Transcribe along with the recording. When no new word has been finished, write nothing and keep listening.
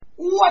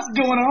What's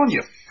going on,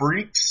 you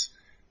freaks?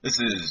 This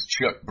is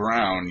Chuck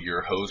Brown,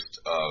 your host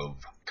of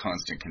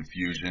Constant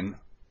Confusion,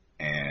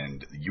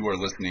 and you are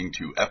listening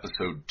to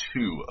episode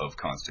 2 of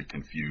Constant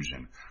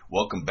Confusion.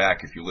 Welcome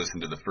back. If you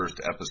listened to the first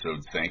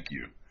episode, thank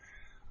you.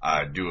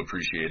 I do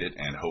appreciate it,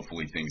 and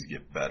hopefully things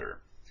get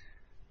better.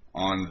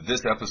 On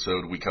this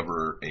episode, we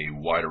cover a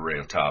wide array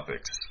of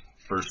topics.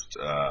 First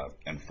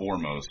and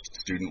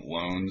foremost, student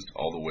loans,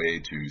 all the way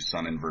to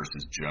Sonnen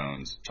versus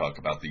Jones. Talk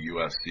about the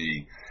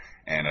UFC.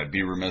 And I'd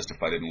be remiss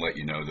if I didn't let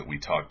you know that we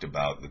talked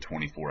about the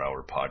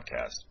 24-hour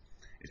podcast.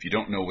 If you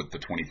don't know what the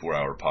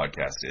 24-hour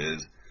podcast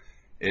is,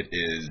 it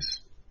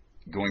is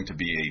going to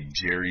be a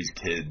Jerry's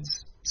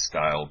Kids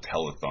style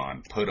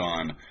telethon put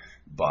on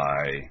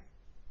by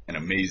an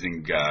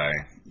amazing guy,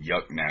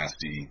 Yuck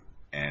Nasty,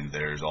 and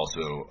there's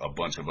also a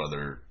bunch of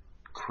other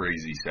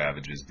crazy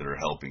savages that are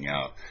helping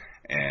out.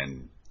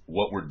 And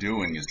what we're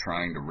doing is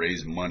trying to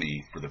raise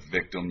money for the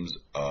victims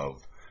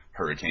of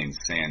Hurricane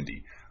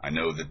Sandy. I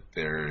know that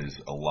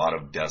there's a lot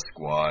of death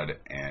squad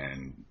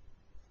and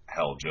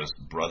hell, just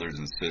brothers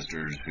and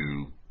sisters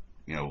who,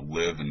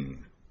 live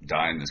and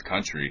die in this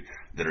country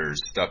that are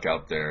stuck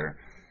out there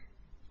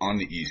on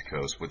the East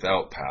Coast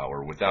without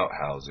power, without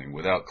housing,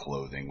 without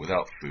clothing,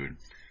 without food.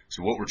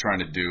 So what we're trying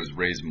to do is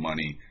raise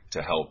money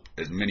to help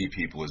as many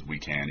people as we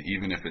can.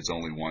 Even if it's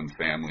only one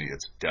family,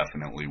 it's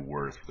definitely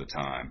worth the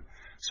time.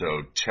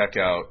 So check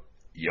out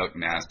Yuck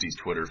Nasty's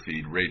Twitter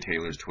feed, Ray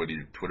Taylor's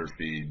Twitter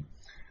feed,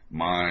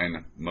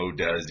 mine, Mo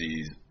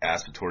Desi's,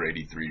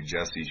 Asator83,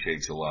 Jesse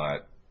Shakes a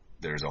Lot.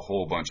 There's a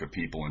whole bunch of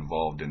people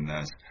involved in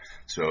this.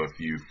 So if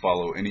you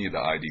follow any of the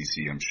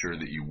IDC, I'm sure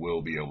that you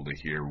will be able to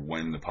hear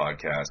when the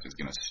podcast is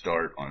going to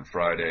start on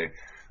Friday.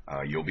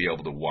 You'll be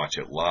able to watch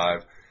it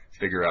live,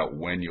 figure out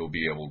when you'll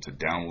be able to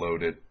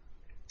download it,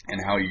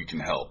 and how you can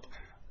help.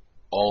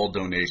 All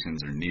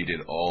donations are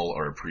needed. All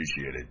are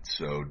appreciated.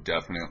 So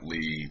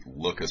definitely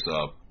look us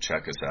up,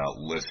 check us out,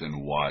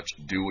 listen, watch,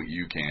 do what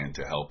you can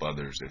to help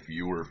others. If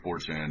you were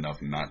fortunate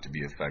enough not to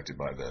be affected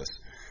by this,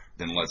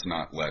 then let's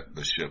not let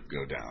the ship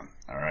go down.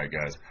 All right,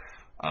 guys.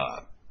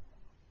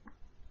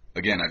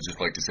 Again, I'd just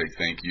like to say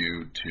thank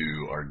you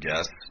to our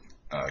guests,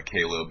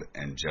 Caleb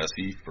and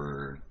Jesse,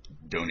 for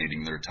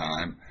donating their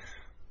time.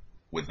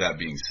 With that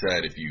being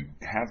said, if you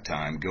have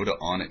time, go to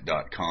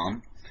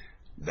onit.com.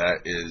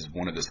 That is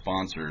one of the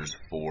sponsors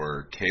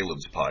for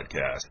Caleb's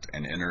podcast,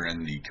 and enter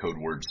in the code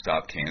word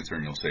STOPCANCER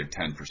and you'll save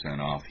 10%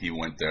 off. He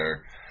went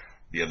there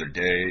the other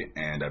day,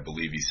 and I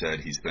believe he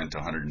said he spent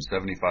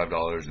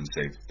 $175 and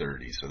saved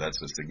 $30, so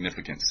that's a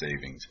significant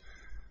savings.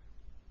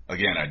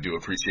 Again, I do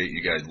appreciate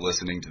you guys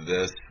listening to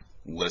this.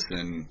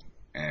 Listen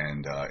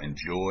and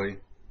enjoy.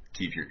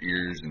 Keep your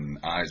ears and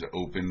eyes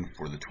open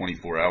for the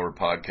 24-hour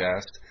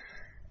podcast,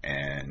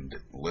 and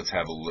let's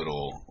have a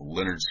little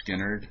Leonard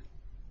Skinner.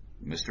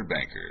 Mr.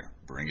 Banker,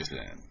 bring us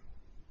in.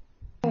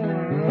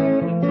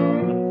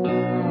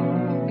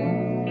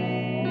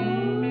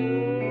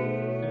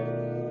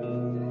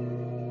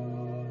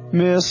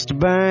 Mr.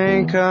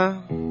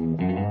 Banker,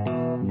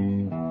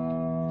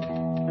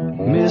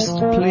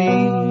 Mr.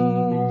 Please,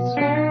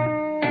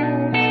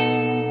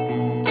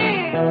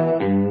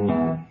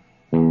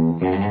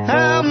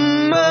 how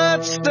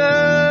much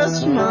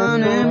does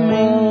money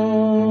mean?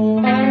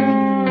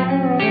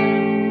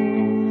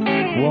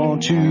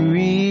 Won't you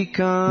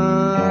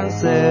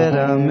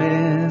reconsider,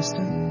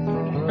 mister?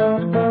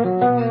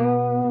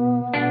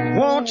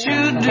 Won't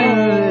you do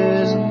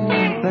this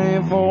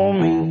thing for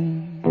me?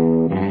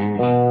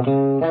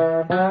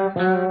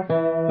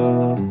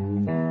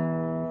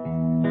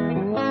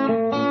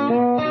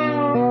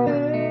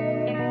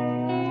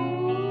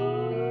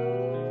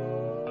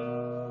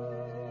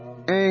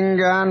 Ain't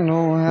got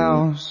no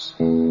house,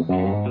 ain't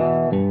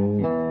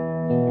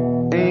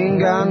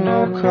got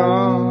no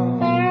car.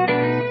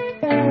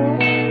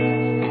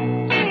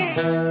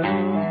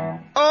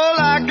 All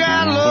I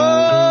got,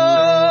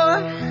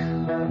 Lord,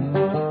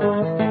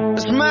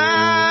 is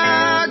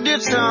my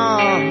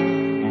guitar.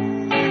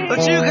 But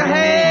you can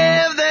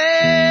have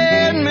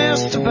that,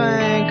 Mr.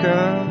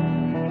 Banker.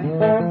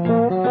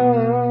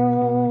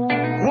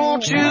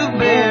 Won't you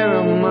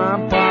bury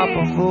my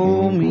papa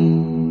for me?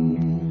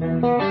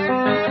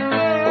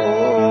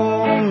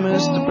 Oh,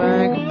 Mr.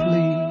 Banker,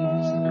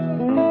 please.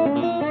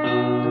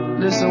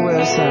 Listen where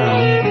it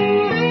sounds.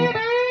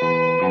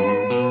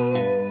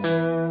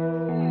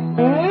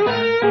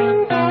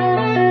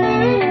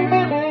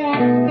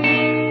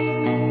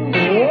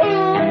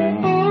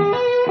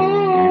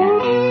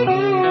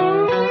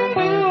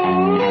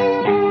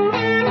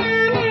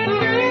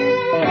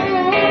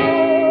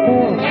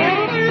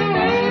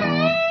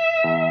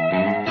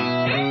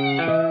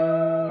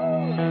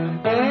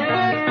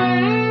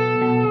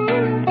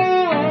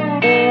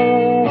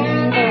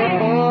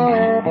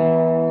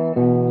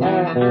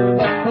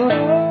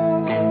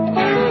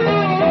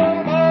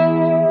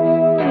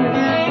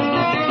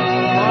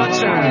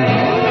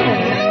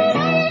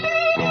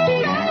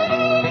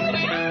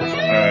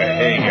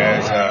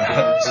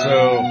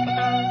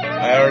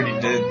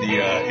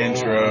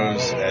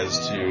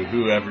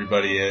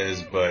 everybody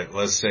is, but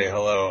let's say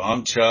hello.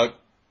 I'm Chuck.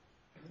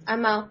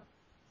 I'm Mo.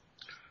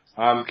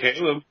 I'm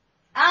Caleb.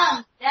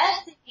 I'm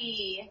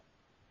Jesse.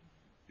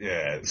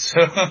 Yeah,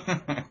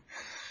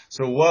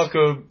 so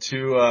welcome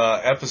to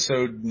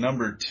episode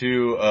number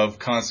 2 of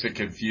Constant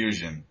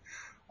Confusion.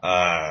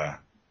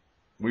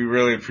 We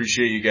really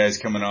appreciate you guys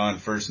coming on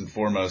first and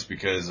foremost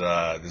because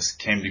this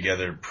came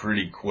together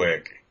pretty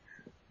quick.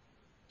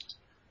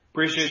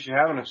 Appreciate you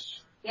having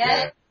us.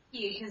 Yeah.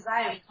 Because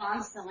I am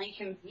constantly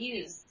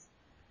confused.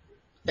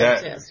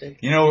 Fantastic.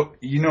 You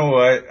know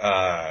what?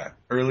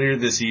 Earlier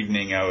this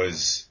evening, I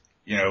was,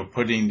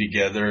 putting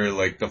together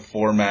like the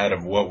format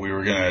of what we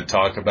were going to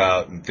talk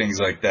about and things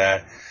like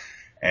that.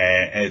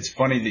 And it's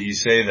funny that you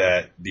say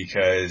that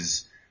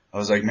because I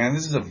was like, man,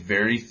 this is a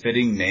very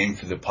fitting name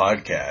for the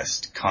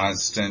podcast,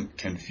 Constant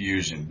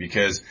Confusion,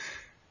 because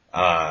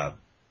Mo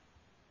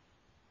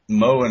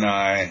and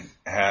I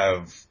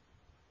have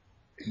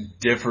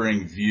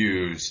differing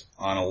views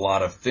on a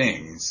lot of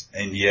things,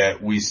 and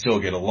yet we still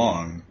get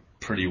along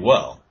pretty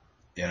well,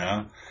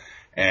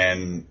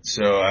 And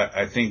so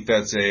I think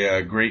that's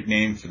a great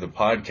name for the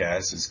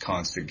podcast is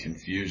Constant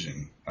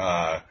Confusion.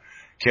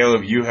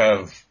 Caleb, you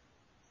have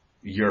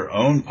your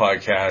own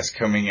podcast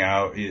coming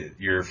out.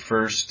 Your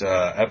first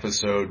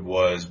episode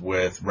was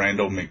with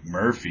Randall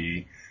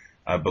McMurphy,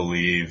 I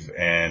believe.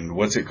 And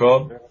what's it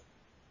called?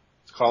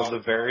 It's called The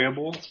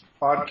Variable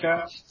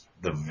Podcast.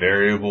 The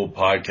Variable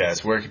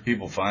Podcast. Where can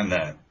people find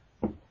that?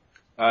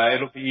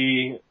 It'll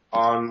be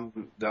on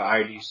the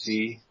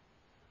IDC.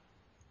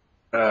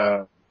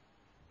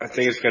 I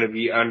think it's going to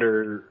be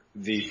under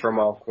the From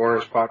All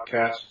Corners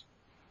podcast.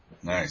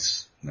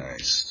 Nice.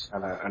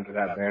 Under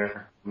that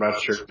banner. I'm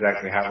not sure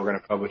exactly how we're going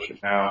to publish it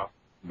now,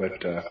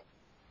 but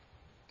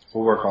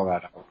we'll work all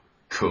that out.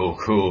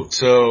 Cool.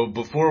 So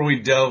before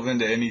we delve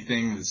into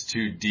anything that's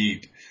too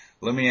deep,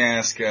 let me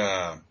ask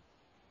your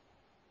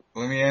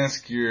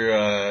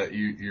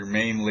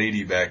main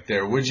lady back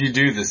there. What'd you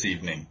do this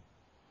evening?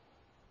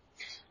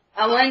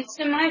 I went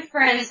to my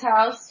friend's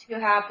house, who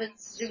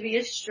happens to be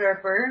a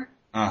stripper.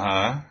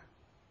 Uh-huh.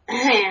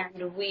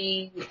 And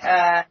we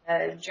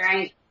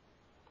drank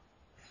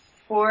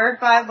 4 or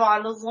 5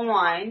 bottles of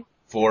wine.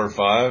 4 or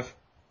 5?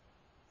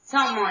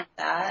 Something like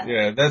that.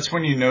 Yeah, that's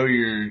when you know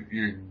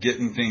you're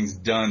getting things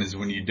done, is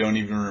when you don't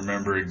even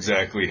remember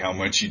exactly how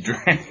much you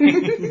drank.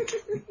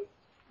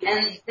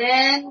 And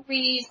then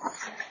we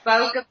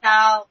spoke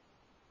about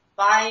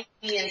buying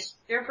me a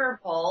stripper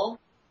pole.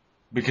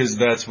 Because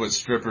that's what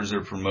strippers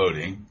are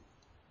promoting.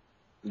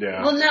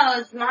 Yeah. Well, no,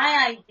 it's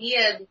my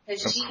idea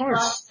because Of she course.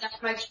 lost so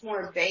much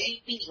more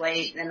baby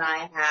weight than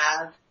I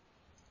have.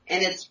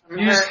 And it's from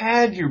You her. just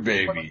had your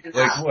baby.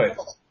 Like what?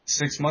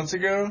 6 months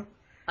ago?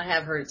 I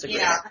have heard it's a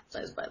great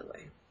exercise, by the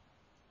way.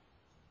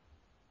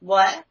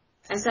 What?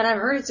 I said I've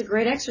heard it's a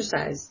great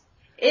exercise.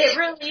 It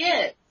really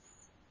is.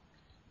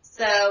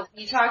 So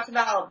we talked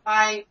about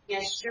buying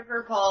a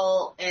stripper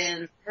pole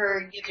and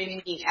her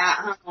giving me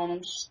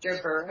at-home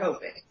stripper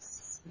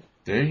aerobics.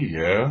 There you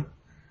go.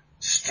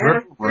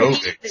 Strip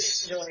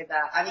aerobics. Enjoy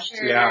that. I'm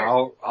sure.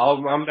 Yeah,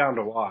 I'm down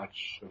to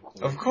watch.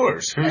 Of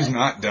course. Who's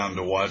not down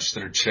to watch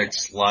their chick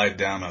slide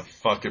down a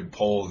fucking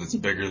pole that's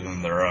bigger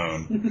than their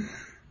own?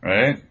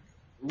 Right?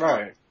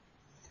 Right.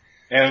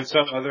 And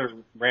some other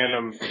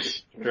random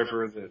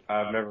stripper that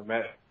I've never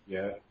met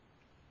yet.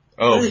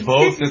 Oh,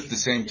 both at the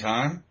same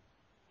time?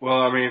 Well,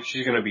 I mean, if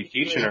she's going to be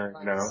teaching her,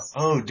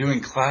 Oh,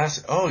 doing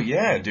class. Oh,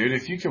 yeah, dude.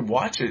 If you could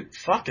watch it,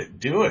 fuck it.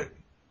 Do it.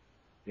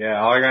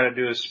 Yeah, all I got to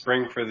do is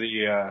spring for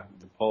the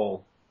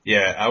pole.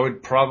 Yeah, I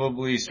would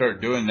probably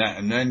start doing that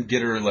and then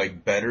get her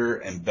like better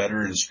and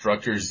better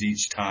instructors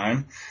each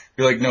time.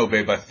 Be like, no,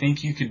 babe, I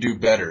think you could do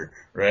better,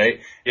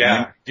 right? Yeah.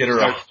 And then get her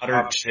a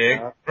hotter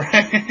chick,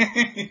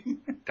 right?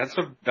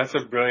 That's a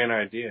brilliant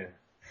idea.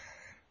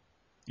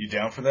 You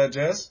down for that,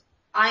 Jess?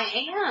 I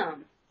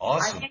am.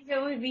 Awesome. I think it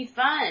would be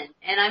fun.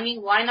 And I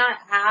mean, why not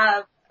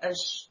have a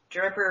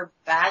stripper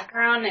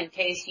background in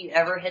case you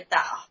ever hit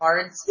that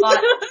hard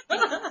spot?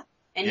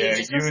 And Yeah,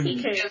 you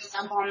just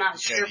jump on that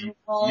stripper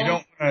pole.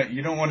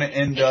 You don't want to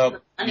end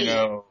up,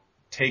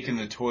 taking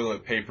the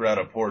toilet paper out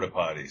of porta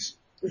potties.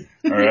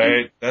 All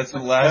right, that's the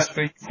last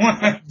thing you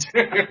want to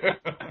do.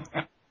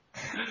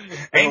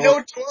 Ain't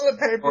no toilet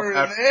paper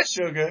in there,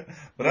 sugar,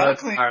 but I'll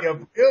clean you up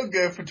real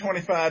good for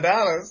 $25.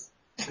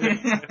 Well,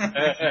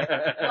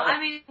 I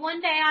mean, one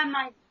day I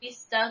might be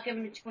stuck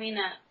in between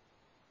a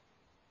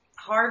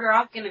hard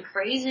rock and a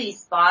crazy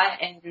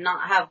spot and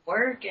not have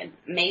work, and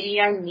maybe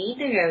I need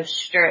to go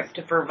strip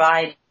to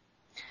provide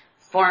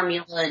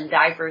formula and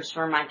diapers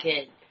for my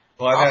kid.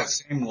 By that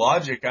same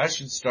logic, I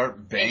should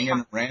start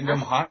banging random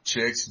hot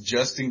chicks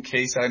just in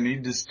case I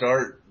need to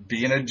start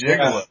being a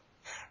gigolo,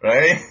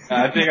 right?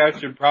 I think I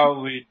should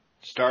probably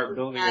start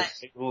building a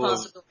stable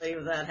of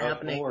that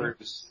happening.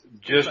 boards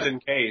just in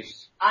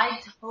case. I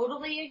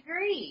totally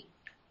agree.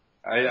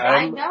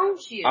 I'm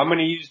going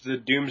to use the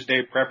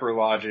doomsday prepper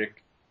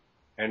logic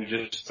and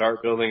just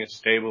start building a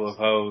stable of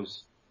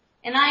hoes.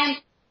 And I am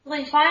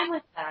totally fine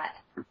with that.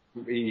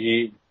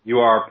 You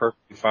are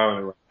perfectly fine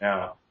with it right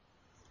now.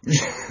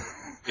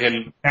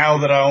 in Now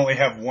that I only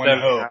have one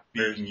 7 hope, hours.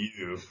 being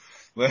you.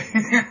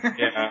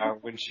 Yeah,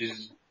 when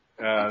she's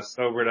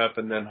sobered up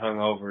and then hung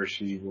over,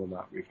 she will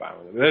not be fine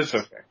with it. But it's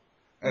okay.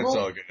 That's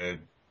all good.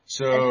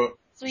 So,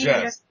 So you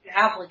go Jess. through the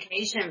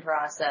application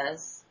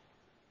process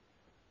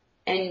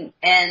and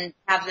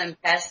have them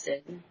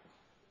tested.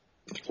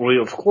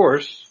 Well, of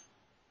course.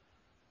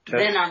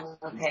 Then I'm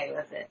okay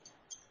with it.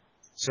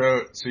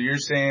 So you're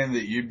saying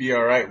that you'd be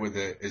alright with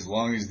it as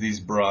long as these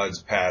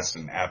broads pass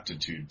an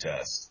aptitude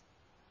test?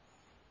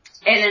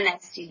 And an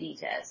STD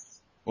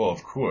test. Well,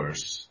 of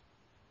course.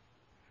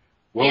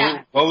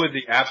 What would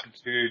the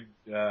aptitude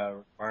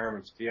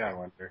requirements be, I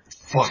wonder?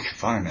 Fuck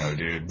if I know,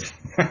 dude.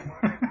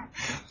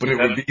 But it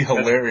would be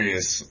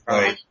hilarious.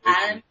 Like,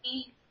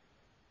 Anatomy?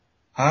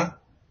 huh?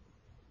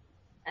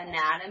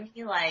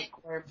 Anatomy, like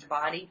where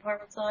body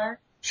parts are?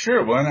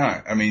 Sure, why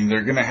not? I mean,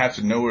 they're gonna have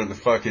to know where the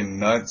fucking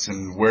nuts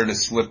and where to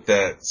slip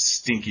that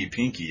stinky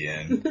pinky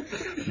in.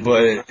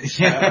 But,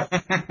 yeah.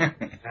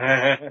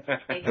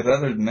 But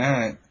other than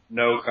that.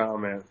 No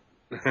comment.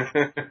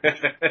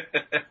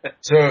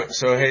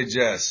 So hey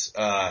Jess,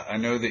 I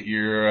know that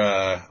you're,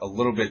 a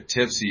little bit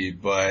tipsy,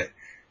 but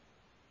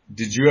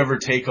did you ever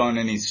take on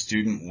any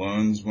student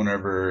loans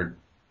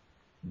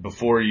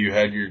before you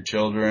had your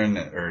children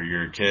or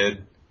your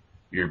kid,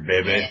 your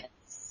baby,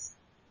 Yes.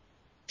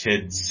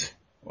 kids,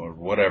 or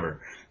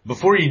whatever?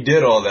 Before you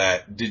did all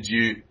that, did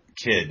you,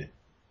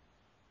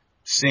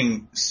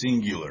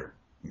 singular,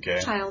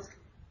 okay? Child.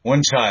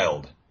 One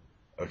child,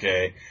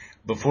 okay?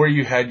 Before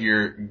you had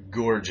your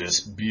gorgeous,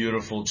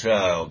 beautiful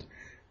child,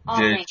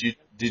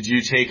 did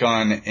you take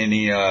on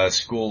any,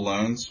 school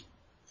loans?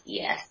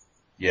 Yes.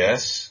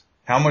 Yes?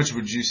 How much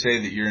would you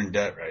say that you're in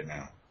debt right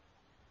now?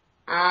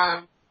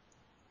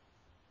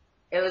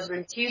 It was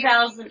in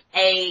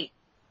 2008,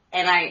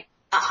 and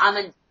I'm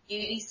a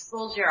beauty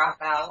school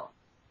dropout.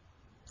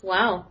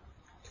 Wow.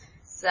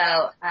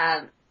 So,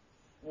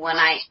 when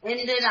I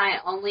ended, I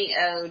only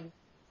owed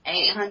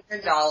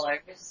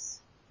 $800.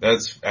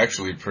 That's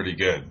actually pretty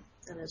good.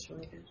 That is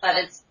really good. But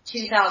it's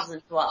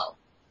 2012.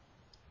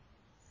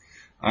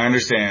 I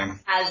understand.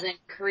 Has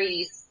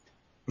increased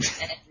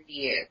every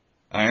year.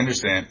 I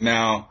understand.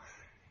 Now,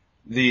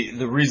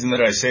 the reason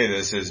that I say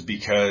this is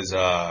because,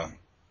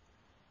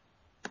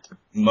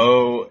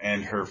 Mo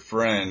and her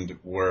friend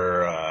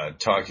were,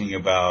 talking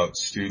about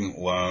student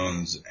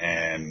loans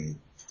and,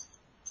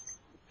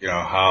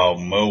 how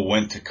Mo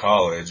went to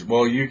college.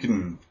 Well, you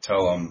can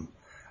tell them,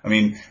 I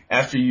mean,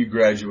 after you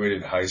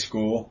graduated high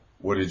school,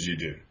 what did you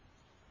do?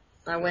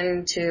 I went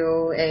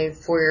into a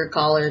 4-year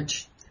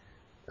college,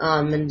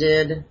 and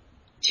did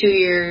 2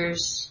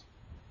 years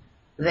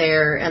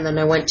there, and then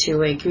I went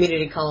to a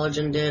community college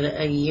and did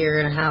a 1.5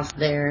 years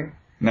there.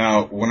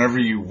 Now, whenever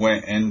you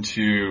went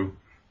into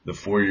the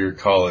 4-year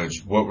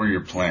college, what were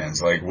your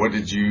plans? Like, what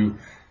did you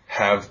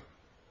have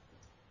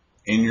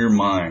in your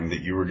mind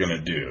that you were going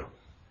to do?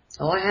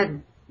 Oh, I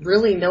had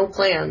really no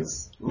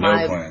plans. No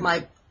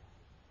plans.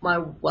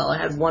 Well, I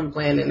had one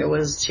plan, and it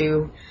was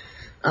to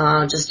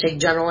just take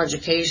general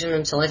education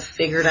until I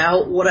figured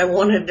out what I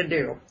wanted to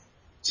do.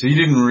 So you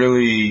didn't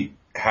really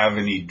have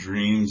any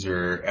dreams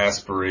or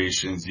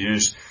aspirations. You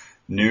just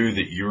knew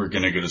that you were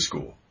going to go to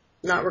school.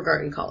 Not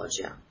regarding college,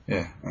 yeah.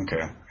 Yeah.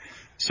 Okay.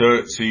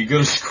 So you go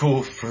to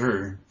school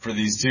for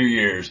these 2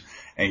 years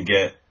and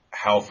get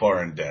how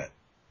far in debt?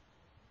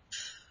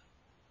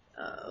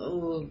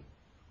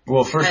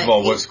 Well, first of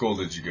all, what school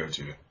did you go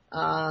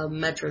to?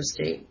 Metro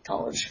State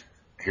College.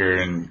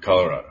 Here in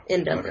Colorado.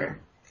 In Denver. Okay.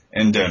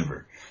 In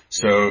Denver.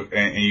 So,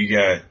 and you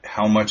got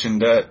how much in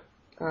debt?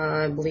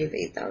 I believe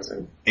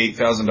 $8,000.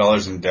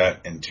 $8,000 in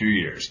debt in 2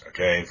 years,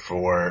 okay,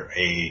 for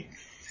a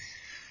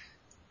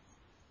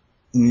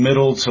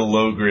middle to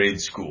low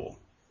grade school.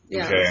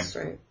 Yeah, okay? that's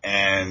right.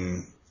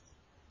 And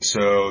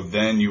so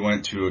then you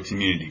went to a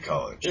community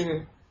college.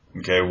 Mm-hmm.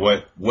 Okay,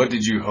 what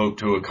did you hope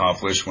to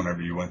accomplish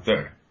whenever you went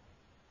there?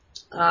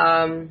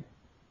 I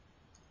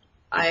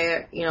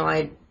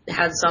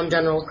had some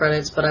general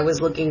credits, but I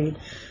was looking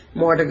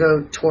more to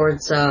go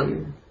towards,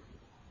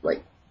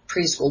 like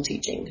preschool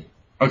teaching.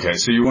 Okay,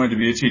 so you wanted to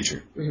be a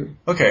teacher. Mm-hmm.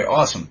 Okay,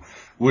 awesome.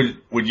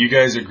 Would you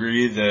guys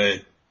agree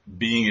that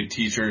being a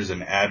teacher is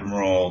an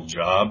admirable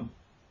job?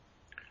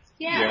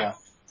 Yeah.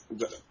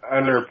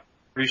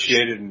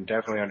 Underappreciated and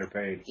definitely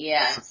underpaid.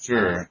 Yeah.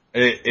 Sure.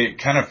 It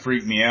kind of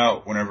freaked me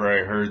out whenever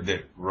I heard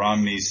that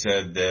Romney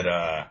said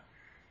that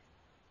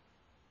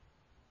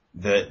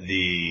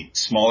the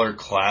smaller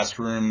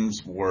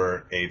classrooms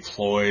were a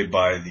ploy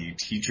by the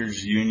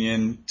teachers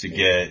union to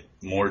get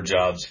more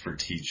jobs for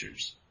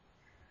teachers.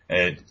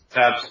 It's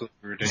absolutely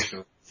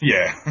ridiculous.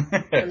 Yeah.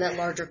 And that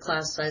larger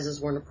class sizes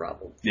weren't a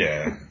problem.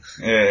 Yeah.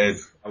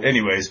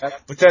 Anyways,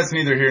 but that's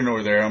neither here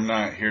nor there. I'm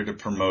not here to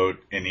promote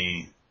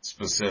any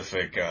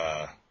specific,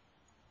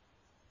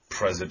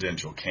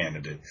 presidential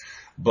candidate.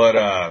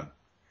 But,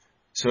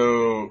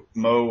 so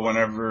Mo,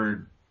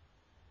 whenever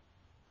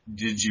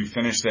did you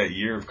finish that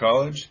year of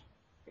college?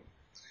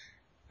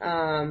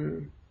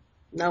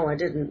 No, I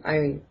didn't.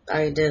 I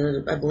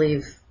did, I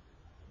believe,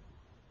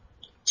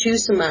 2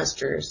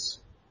 semesters.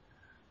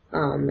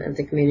 at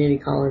the community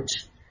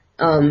college.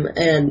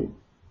 And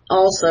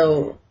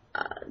also,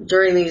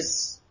 during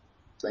these,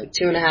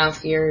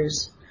 2.5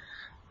 years,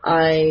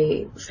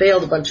 I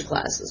failed a bunch of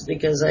classes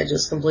because I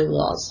just completely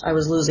lost. I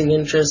was losing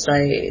interest.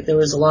 There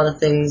was a lot of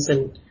things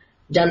in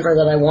Denver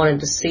that I wanted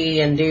to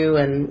see and do,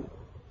 and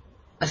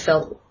I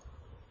felt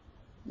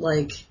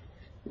like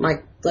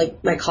my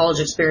college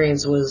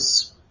experience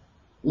was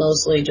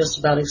mostly just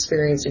about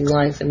experiencing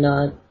life and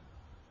not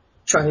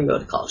trying to go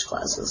to college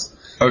classes.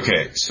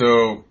 Okay,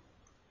 so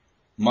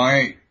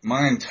my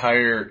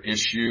entire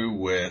issue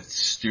with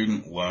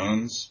student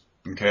loans,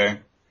 okay,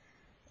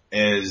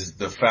 is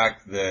the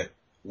fact that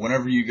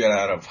whenever you get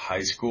out of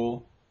high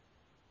school,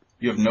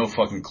 you have no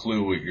fucking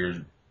clue what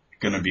you're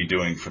going to be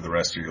doing for the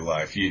rest of your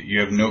life.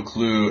 You have no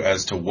clue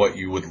as to what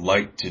you would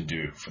like to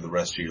do for the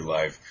rest of your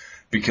life,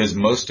 because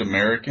most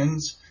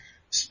Americans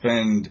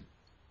spend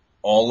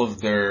all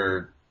of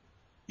their,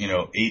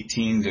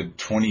 18 to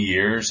 20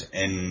 years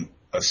in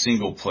a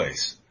single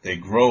place. They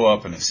grow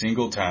up in a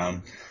single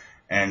town,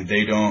 and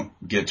they don't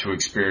get to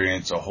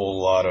experience a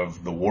whole lot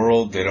of the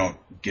world. They don't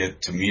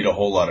get to meet a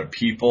whole lot of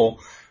people.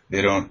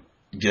 They don't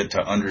get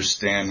to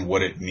understand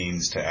what it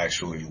means to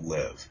actually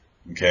live.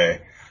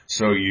 Okay?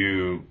 So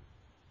you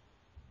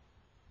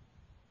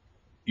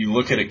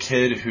look at a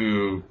kid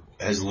who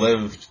has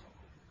lived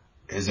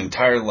his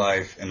entire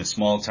life in a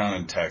small town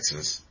in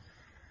Texas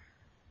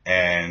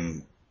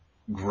and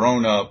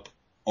grown up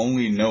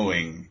only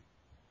knowing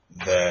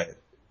that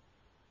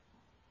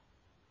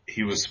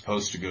he was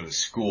supposed to go to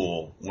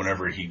school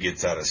whenever he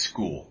gets out of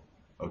school,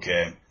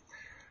 okay?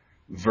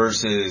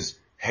 Versus,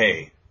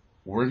 hey,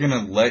 we're going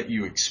to let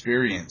you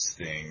experience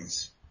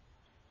things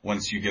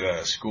once you get out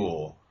of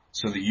school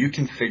so that you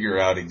can figure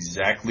out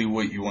exactly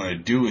what you want to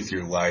do with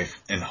your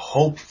life and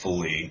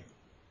hopefully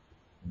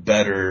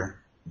better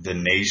the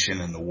nation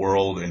and the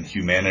world and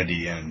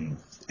humanity in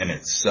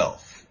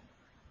itself,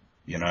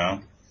 you know?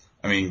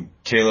 I mean,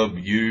 Caleb,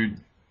 you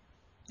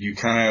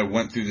kind of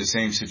went through the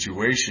same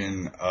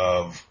situation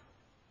of,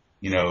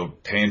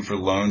 paying for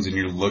loans, and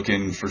you're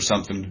looking for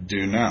something to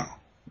do now,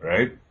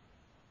 right?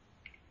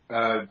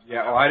 Yeah,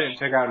 well, I didn't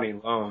take out any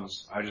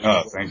loans.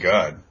 Thank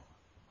God.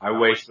 I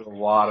wasted a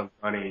lot of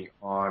money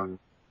on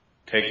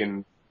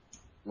taking,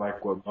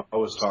 like what Mo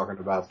was talking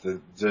about, the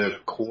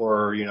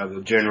core,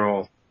 the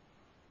general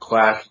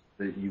class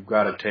that you've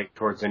got to take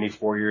towards any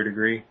 4-year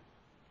degree.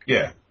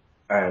 Yeah.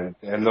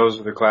 And those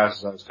are the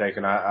classes I was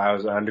taking. I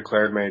was an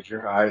undeclared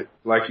major.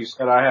 Like you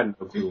said, I had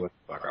no clue what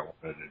the fuck I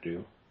wanted to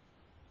do.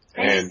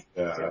 And,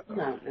 I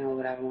don't know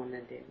what I want to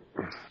do.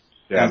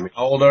 Yeah. And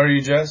how old are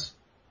you, Jess?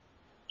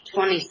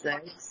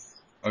 26.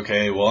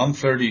 Okay, well, I'm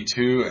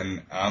 32,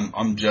 and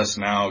I'm just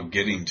now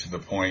getting to the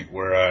point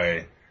where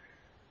I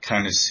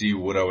kind of see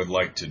what I would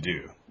like to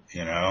do,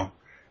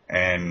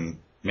 and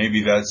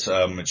maybe that's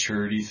a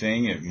maturity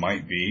thing. It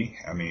might be.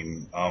 I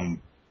mean,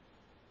 I'm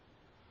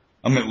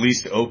at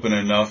least open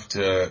enough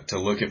to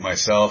look at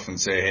myself and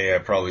say, hey, I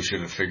probably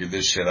should have figured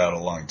this shit out a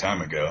long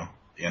time ago,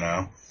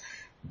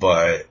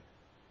 but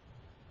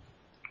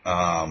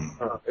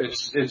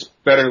it's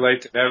better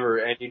late than never,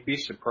 and you'd be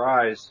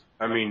surprised.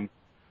 I mean,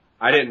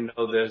 I didn't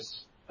know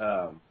this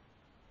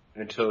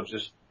until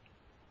just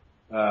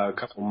a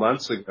couple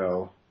months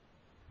ago.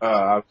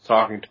 I was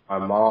talking to my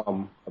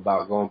mom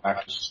about going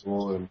back to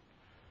school, and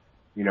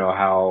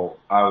how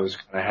I was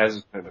kind of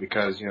hesitant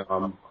because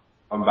I'm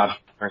about to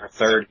turn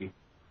 30,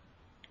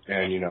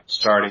 and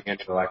starting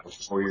into like a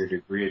 4-year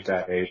degree at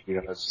that age,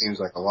 that seems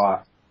like a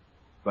lot.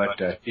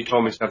 But she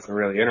told me something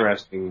really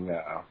interesting.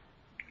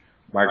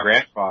 My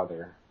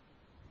grandfather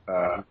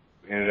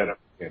ended up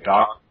being a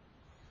doctor.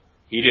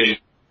 He didn't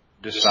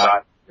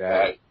decide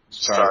that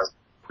start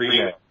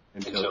pre-med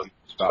until he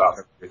was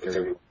about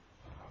 30.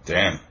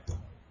 damn.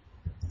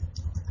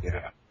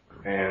 Yeah.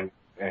 And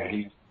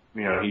he,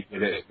 he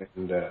did it,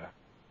 and,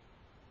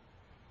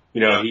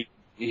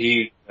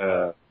 he,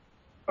 a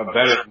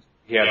veteran,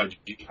 he had the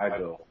GI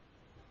Bill.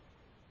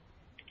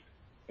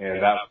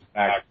 And that was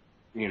back,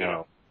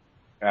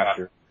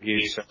 after he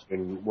had served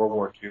in World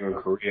War II in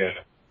Korea.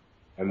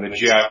 And the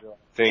GI Bill,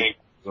 I think,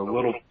 was a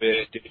little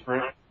bit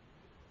different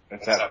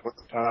at that point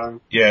in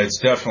time. Yeah, it's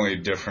definitely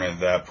different at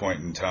that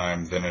point in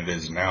time than it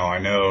is now. I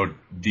know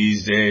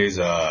these days,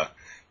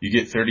 you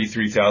get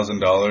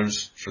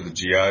 $33,000 for the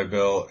GI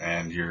Bill,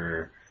 and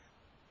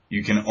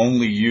you can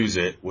only use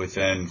it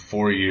within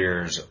 4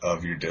 years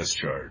of your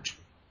discharge.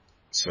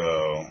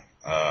 So,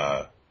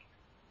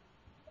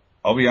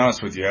 I'll be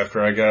honest with you,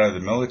 after I got out of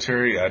the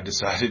military, I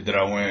decided that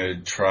I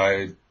wanted to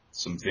try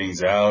some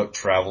things out,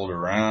 traveled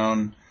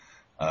around,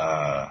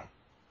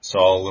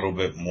 saw a little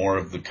bit more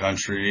of the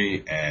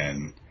country,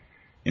 and,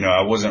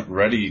 I wasn't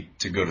ready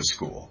to go to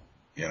school,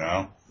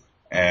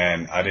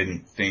 and I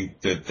didn't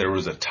think that there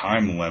was a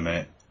time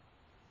limit,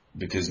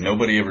 because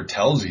nobody ever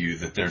tells you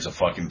that there's a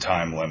fucking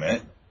time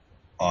limit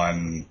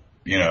on,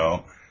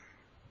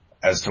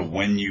 as to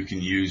when you can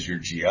use your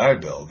GI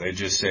Bill. They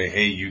just say,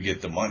 hey, you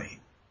get the money,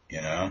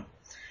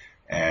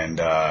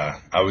 and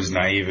I was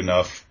naive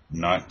enough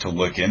not to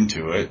look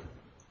into it,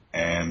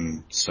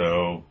 and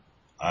so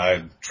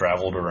I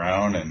traveled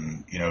around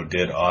and,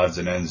 did odds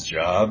and ends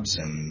jobs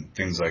and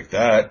things like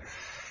that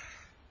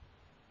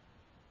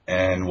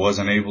and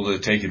wasn't able to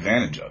take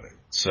advantage of it.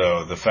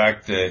 So the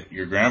fact that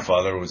your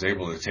grandfather was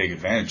able to take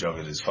advantage of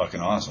it is fucking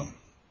awesome.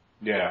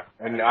 Yeah,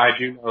 and I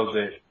do know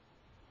that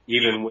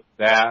even with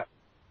that,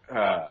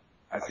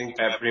 I think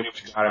that pretty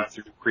much got him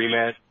through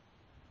pre-med,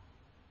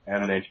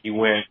 and then he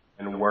went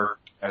and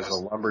worked as a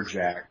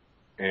lumberjack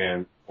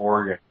in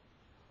Oregon,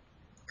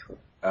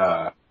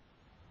 to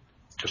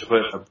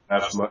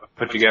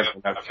put together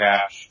enough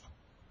cash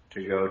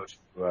to go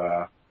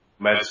to,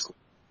 med school.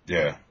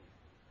 Yeah.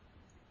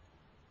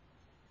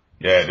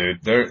 Yeah,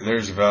 dude.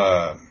 There's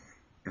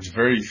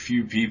very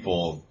few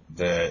people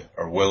that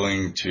are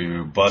willing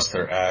to bust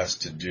their ass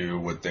to do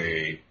what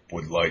they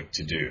would like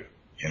to do,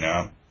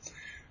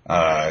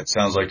 It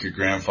sounds like your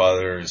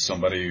grandfather is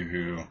somebody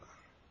who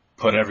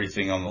put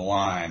everything on the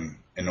line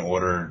in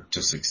order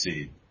to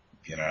succeed,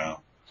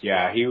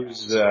 Yeah, he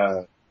was,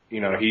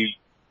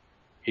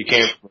 he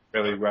came from a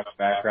really rough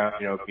background,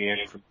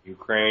 being from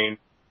Ukraine.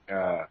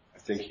 I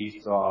think he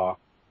saw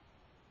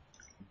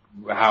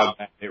how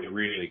bad it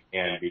really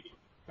can be.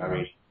 I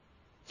mean,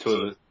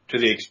 to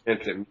the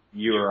extent that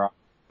you or I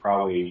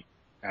probably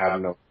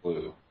have no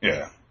clue.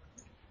 Yeah.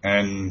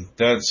 And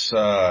that's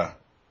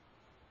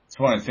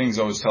one of the things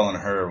I was telling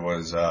her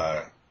was,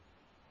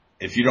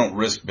 if you don't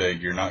risk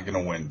big, you're not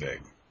going to win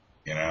big,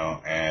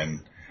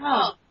 and.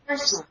 Oh, of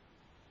course not.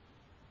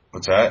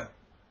 What's that?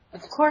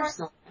 Of course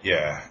not.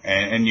 Yeah.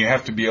 And you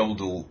have to be able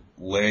to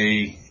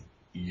lay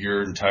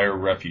your entire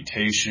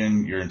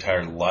reputation, your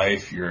entire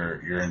life,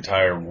 your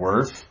entire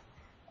worth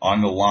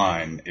on the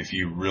line if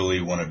you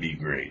really want to be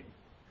great.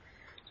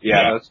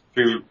 Yeah, that's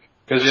true.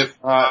 Because if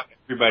not,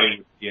 everybody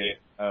would get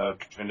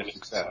tremendous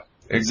success.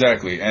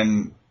 Exactly.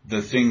 And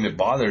the thing that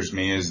bothers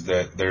me is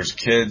that there's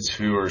kids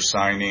who are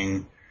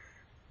signing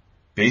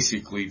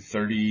basically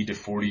 30 to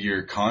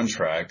 40-year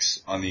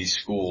contracts on these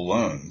school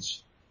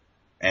loans,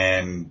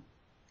 and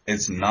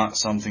it's not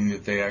something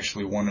that they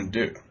actually want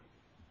to do,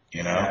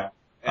 Yeah.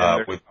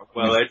 And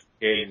well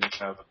educated and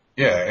stuff.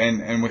 Yeah,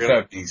 and with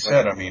that being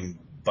said, I mean,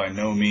 by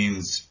no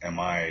means am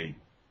I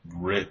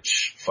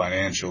rich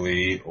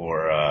financially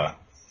or, am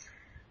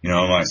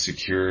I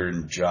secure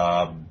in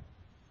job,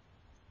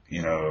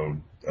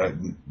 I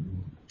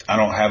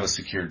don't have a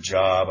secure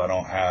job. I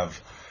don't have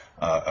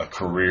a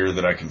career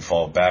that I can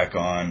fall back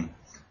on,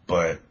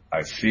 but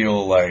I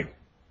feel like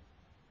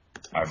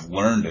I've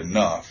learned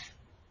enough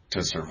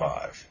to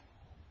survive,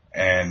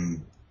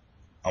 and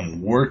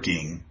I'm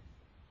working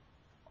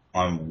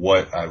on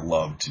what I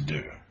love to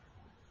do.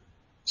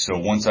 So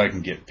once I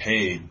can get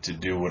paid to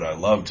do what I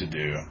love to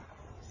do,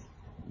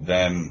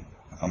 then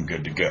I'm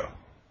good to go.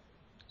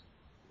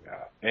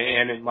 Yeah.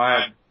 And in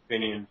my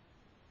opinion,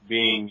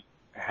 being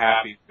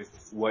happy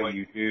with what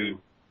you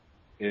do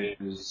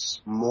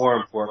is more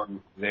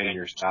important than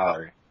your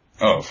salary.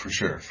 Oh, for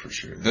sure, for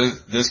sure.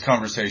 This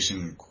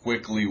conversation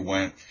quickly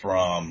went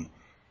from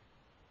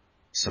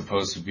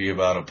supposed to be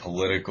about a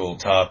political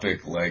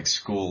topic like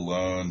school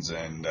loans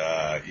and,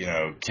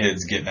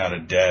 kids getting out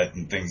of debt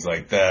and things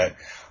like that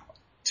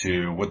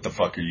to what the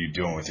fuck are you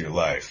doing with your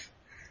life?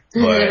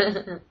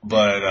 But,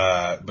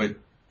 I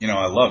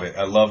love it.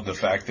 I love the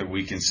fact that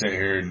we can sit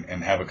here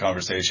and have a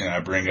conversation. I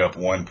bring up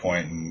one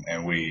point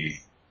and we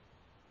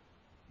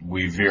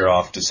veer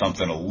off to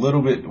something a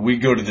little bit, we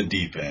go to the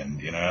deep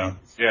end, Yeah,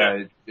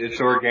 it's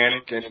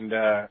organic and,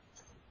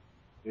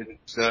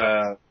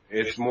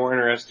 it's more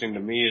interesting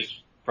to me is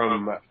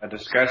from a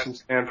discussion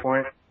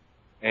standpoint,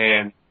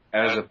 and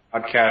as a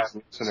podcast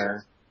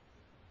listener,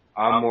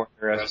 I'm more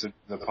interested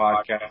in the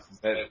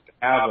podcasts that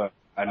have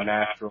a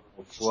natural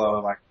flow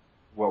like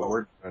what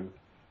we're doing,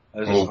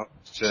 as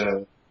opposed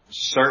to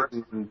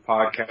certain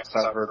podcasts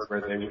I've heard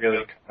where they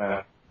really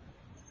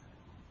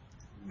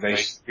they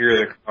steer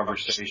the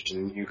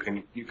conversation. You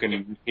can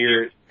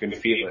hear it, you can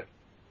feel it.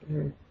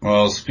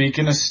 Well,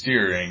 speaking of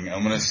steering,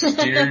 I'm going to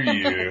steer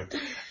you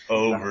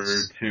over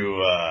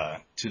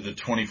to the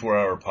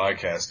 24-hour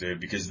podcast, dude,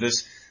 because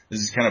this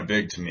is kind of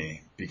big to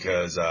me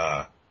because,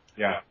 the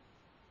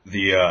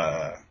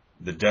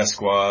Death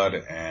Squad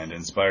and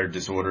Inspired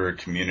Disorder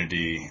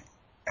community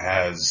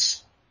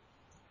has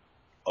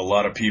a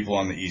lot of people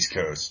on the East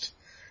Coast,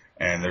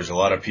 and there's a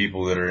lot of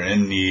people that are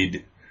in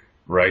need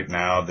right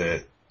now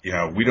that,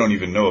 we don't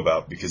even know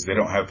about because they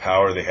don't have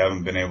power. They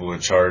haven't been able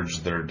to charge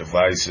their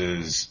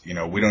devices.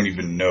 We don't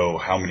even know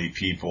how many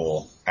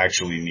people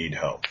actually need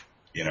help,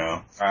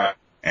 Right.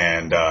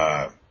 And,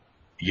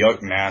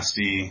 Yuck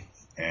Nasty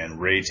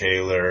and Ray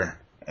Taylor,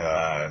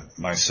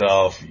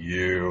 myself,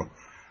 you,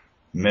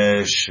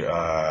 Mish,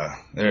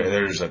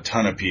 there's a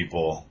ton of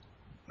people,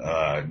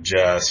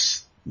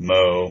 Jess,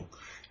 Mo,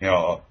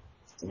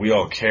 we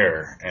all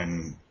care,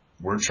 and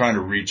we're trying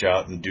to reach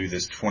out and do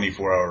this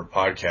 24-hour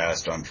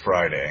podcast on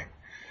Friday.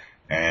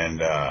 And,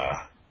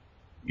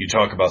 you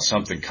talk about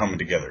something coming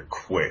together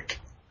quick.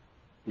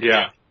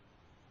 Yeah.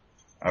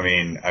 I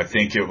mean, I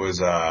think it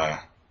was,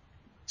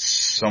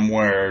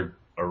 somewhere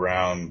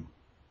around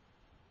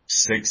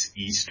 6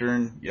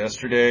 Eastern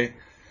yesterday.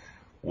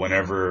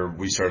 whenever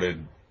we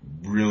started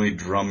really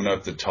drumming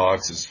up the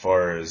talks as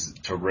far as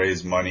to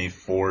raise money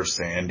for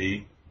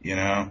Sandy, you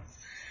know,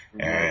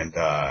 and,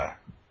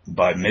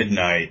 by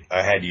midnight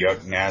I had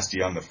Yuck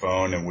Nasty on the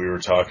phone and we were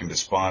talking to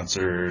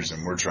sponsors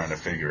and we're trying to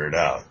figure it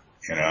out,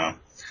 you know,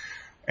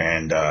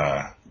 and,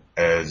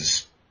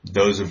 as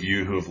those of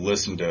you who have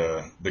listened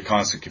to the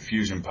Constant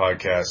Confusion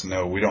podcast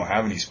know, we don't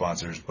have any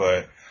sponsors,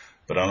 but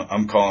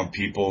I'm calling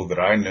people that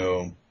I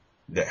know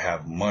that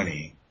have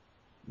money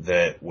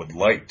that would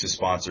like to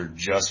sponsor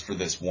just for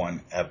this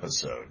one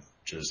episode,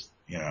 just,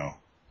 you know,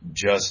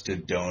 just to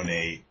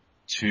donate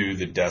to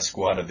the Death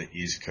Squad of the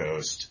East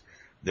Coast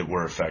that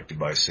were affected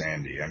by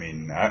Sandy. I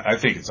mean, I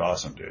think it's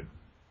awesome, dude.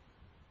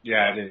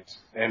 Yeah, it is.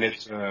 And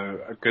it's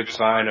a good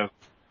sign of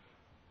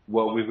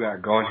what we've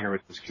got going here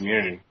with this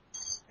community.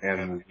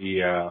 And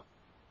it's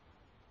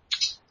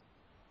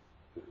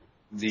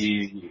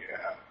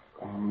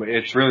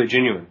really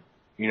genuine.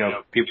 You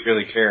know, people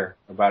really care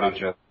about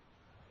each other.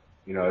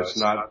 You know, it's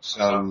not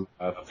some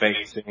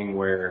fake thing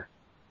where,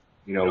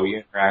 you know, we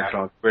interact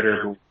on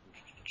Twitter, but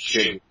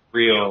shit is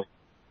real,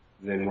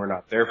 then we're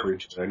not there for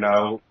each other.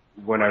 No,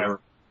 whenever,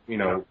 you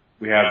know,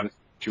 we have this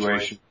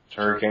situation, this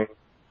hurricane,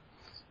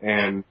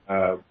 and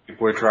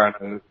people are trying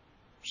to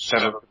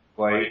set up a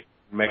plate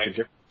and make a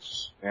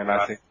difference. And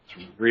I think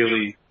it's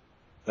really,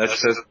 that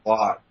says a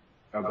lot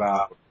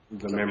about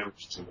the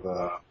members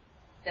of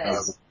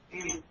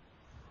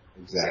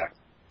exactly.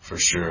 For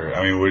sure.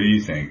 I mean, what do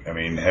you think? I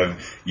mean,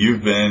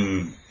 you've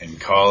been in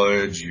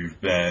college,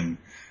 you've been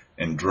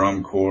in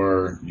drum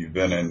corps, you've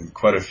been in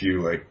quite a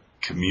few like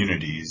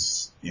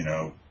communities, you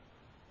know,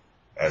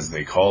 as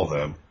they call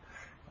them.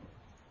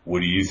 What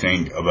do you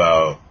think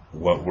about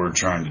what we're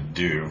trying to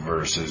do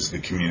versus the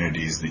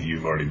communities that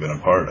you've already been a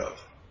part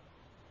of?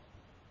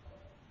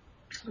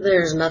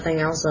 There's nothing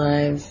else that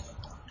I've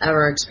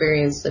ever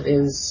experienced that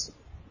is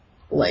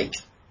like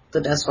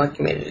the Death Squad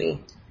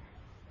community.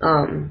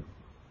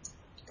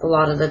 A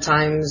lot of the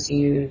times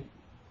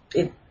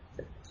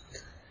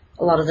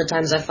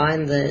I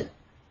find that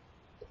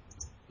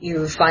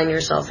you find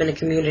yourself in a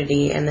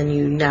community and then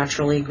you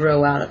naturally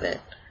grow out of it.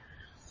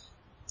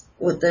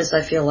 With this,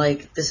 I feel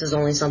like this is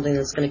only something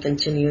that's going to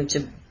continue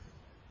to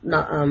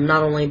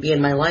not only be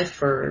in my life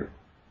for,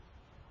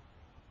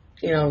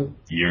 you know,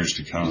 years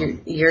to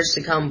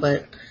come,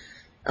 but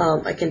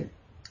I can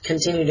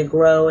continue to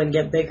grow and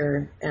get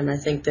bigger, and I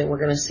think that we're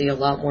going to see a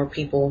lot more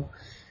people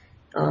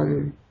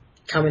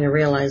coming to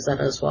realize that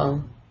as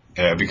well.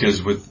 Yeah,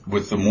 because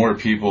with the more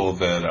people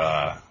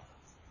that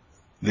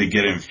they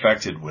get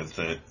infected with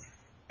it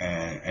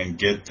and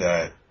get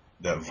that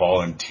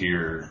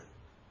volunteer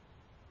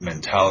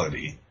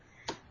mentality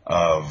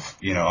of,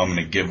 you know, I'm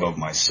going to give of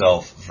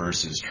myself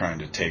versus trying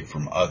to take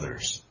from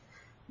others,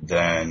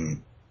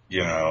 then,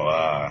 you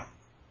know,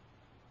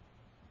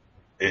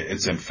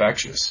 it's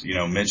infectious. You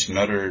know, Mitch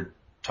Nutter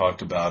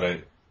talked about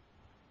it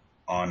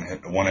on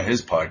one of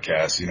his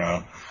podcasts. You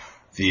know,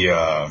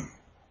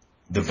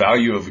 the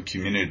value of a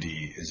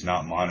community is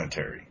not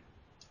monetary,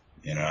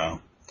 you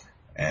know,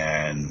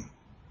 and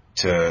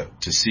to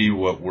see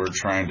what we're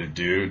trying to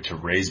do to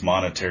raise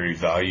monetary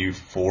value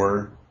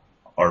for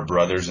our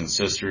brothers and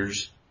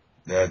sisters,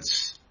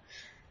 there's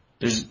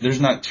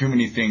not too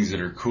many things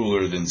that are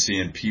cooler than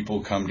seeing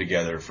people come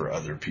together for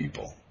other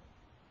people.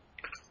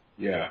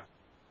 Yeah.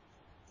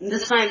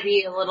 This might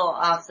be a little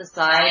off the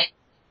side.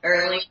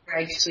 Earlier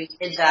I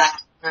tweeted that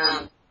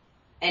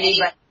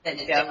anybody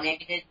that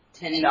donated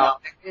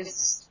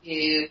 $10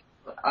 to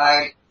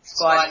our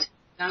squad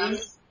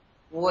systems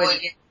would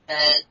get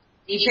the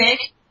e-pig.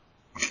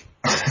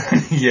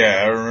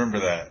 Yeah, I remember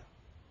that.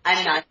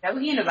 I'm not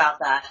joking about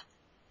that.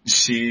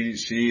 She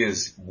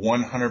is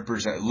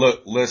 100%.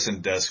 Look,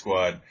 listen, Death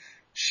Squad.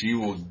 She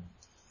will,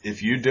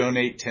 if you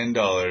donate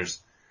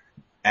 $10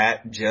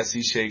 at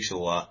Jesse Shakes a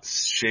lot,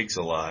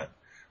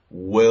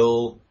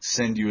 will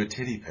send you a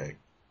titty pig.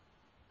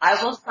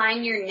 I will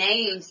sign your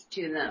names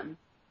to them.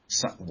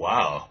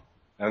 Wow.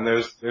 And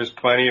there's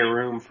plenty of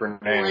room for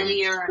names.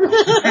 Plenty of room.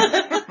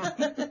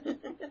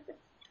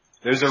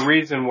 There's a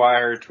reason why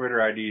her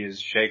Twitter ID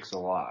is Shakes a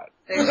Lot.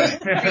 There's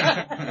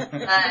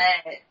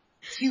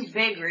two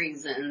big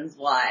reasons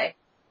why.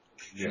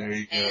 Yeah. There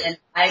you go. And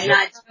I'm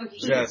not joking.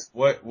 Jess,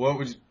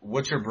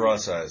 what's your bra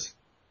size?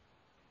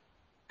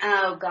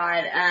 Oh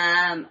God,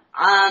 I'm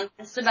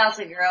just about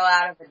to grow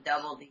out of a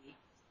double D.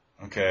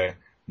 Okay.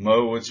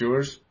 Mo, what's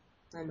yours?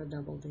 I'm a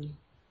double D.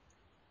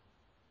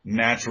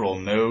 Natural,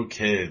 no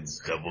kids,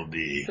 double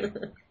D.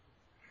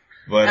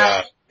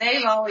 But,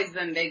 they've always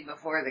been big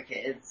before the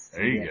kids.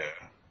 There you go.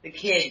 The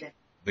kid.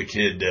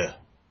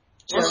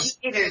 Well, she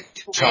either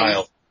twins.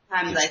 Child.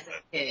 Sometimes I say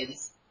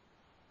kids.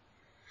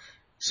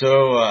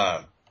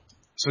 So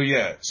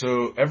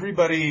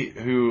everybody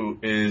who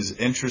is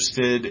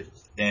interested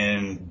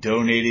in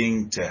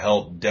donating to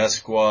help Death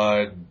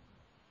Squad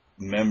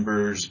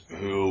members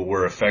who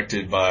were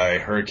affected by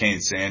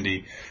Hurricane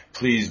Sandy,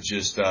 please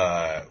just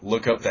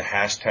look up the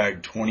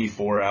hashtag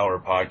 24-hour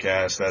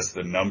podcast. That's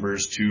the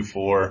numbers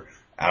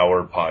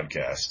 24-hour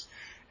podcast.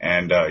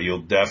 and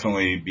you'll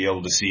definitely be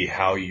able to see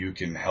how you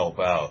can help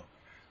out.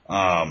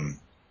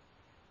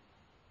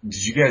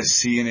 Did you guys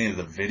see any of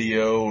the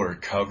video or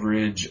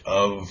coverage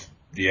of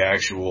the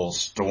actual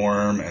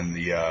storm and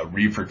the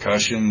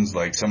repercussions,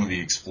 like some of the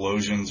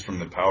explosions from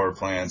the power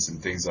plants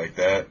and things like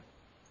that?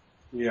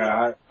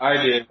 Yeah, I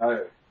did.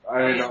 I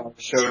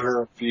showed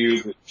her a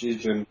few, but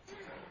she's been,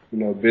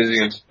 busy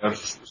and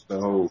stuff.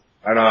 So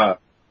I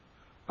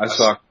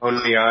saw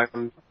Coney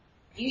Island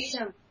You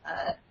showed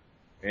that.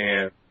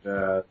 and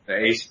the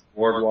AC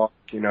Boardwalk.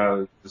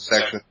 The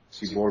section of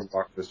the AC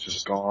Boardwalk that's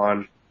just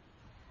gone,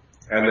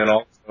 and then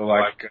also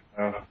like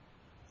the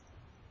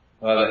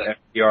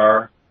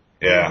FDR.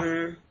 Yeah.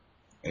 Mm-hmm.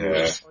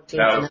 Yeah.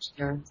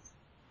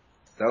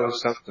 That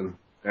was something.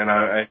 And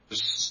I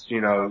just,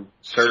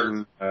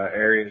 certain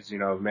areas,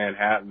 of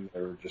Manhattan,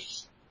 they were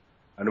just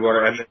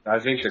underwater. And I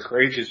think the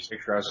craziest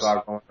picture I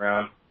saw going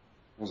around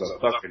was a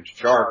fucking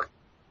shark.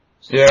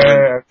 Yeah,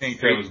 I think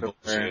that was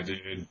bullshit,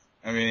 dude.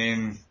 I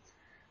mean,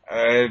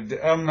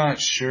 I'm not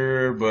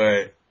sure,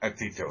 but I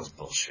think that was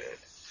bullshit.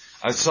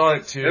 I saw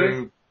it too,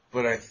 really?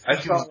 But I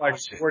saw like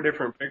bullshit. 4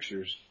 different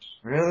pictures.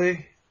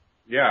 Really?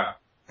 Yeah.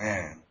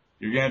 Man,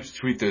 you're gonna have to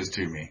tweet those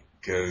to me,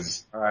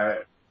 cause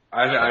Alright.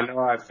 I know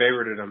I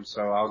favorited them,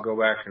 so I'll go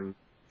back and.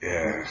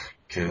 Yeah,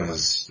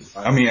 cause,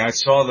 I mean, I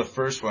saw the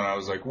first one, I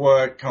was like,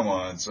 what? Come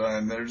on,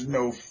 son, there's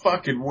no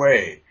fucking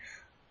way.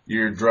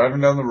 You're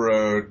driving down the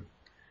road,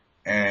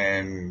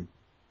 and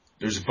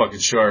there's a fucking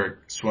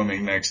shark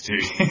swimming next to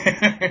you.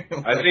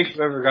 I think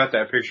whoever got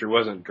that picture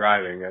wasn't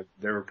driving.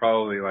 They were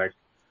probably like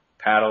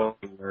paddling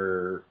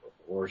or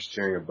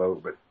steering a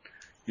boat, but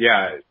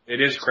yeah, it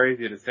is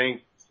crazy to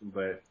think,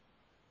 but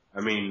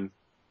I mean.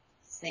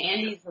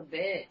 Sandy's a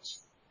bitch.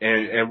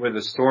 And with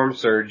a storm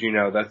surge,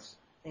 that's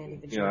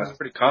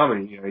pretty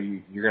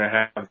common. You're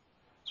gonna have,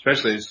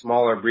 especially a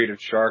smaller breed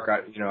of shark.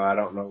 I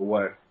don't know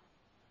what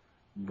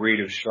breed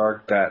of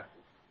shark that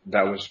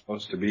was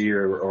supposed to be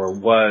or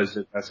was,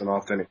 if that's an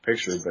authentic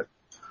picture, but,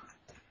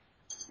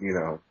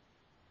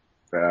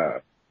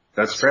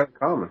 that's fairly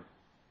common.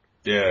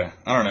 Yeah,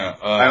 I don't know.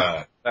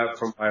 I that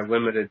from my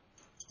limited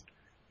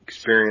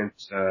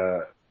experience,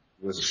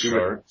 with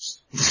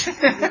sharks.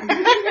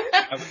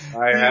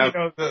 I have,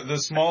 the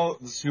small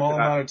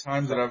amount of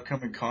times that I've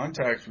come in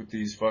contact with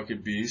these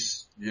fucking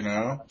beasts,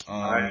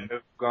 I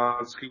have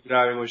gone scuba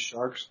diving with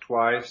sharks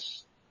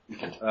twice,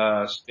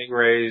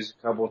 stingrays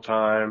a couple of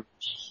times.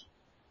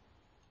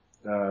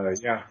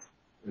 Yeah.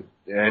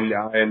 And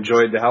I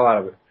enjoyed the hell out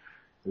of it.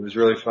 It was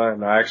really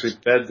fun. I actually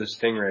fed the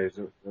stingrays.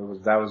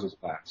 That was a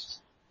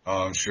blast.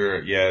 Oh, I'm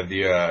sure. Yeah,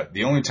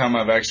 the only time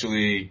I've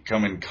actually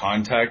come in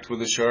contact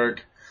with a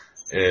shark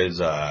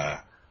is,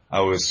 I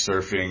was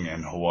surfing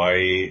in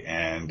Hawaii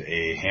and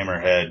a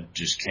hammerhead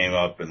just came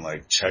up and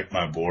like checked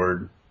my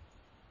board,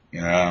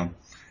 and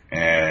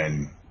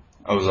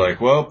I was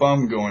like, well,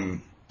 I'm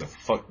going the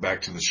fuck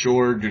back to the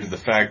shore due to the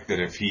fact that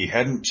if he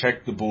hadn't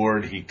checked the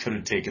board, he could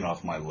have taken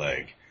off my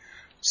leg.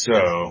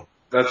 So.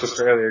 That's a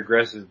fairly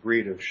aggressive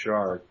breed of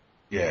shark.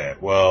 Yeah,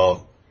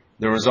 well,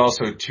 there was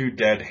also 2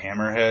 dead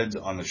hammerheads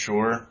on the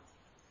shore.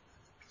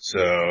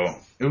 So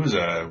it was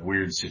a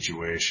weird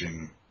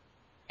situation.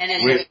 And a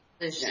good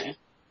decision.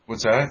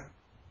 What's that?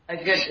 A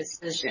good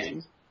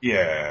decision.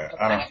 Yeah,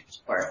 I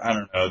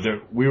don't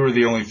know. We were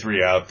the only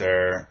 3 out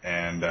there,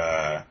 and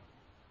I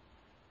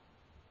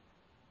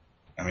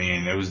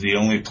mean, it was the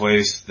only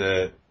place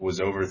that was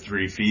over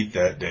 3 feet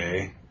that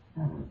day.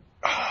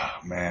 Oh,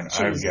 man,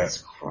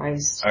 Jesus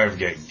Christ. I've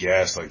got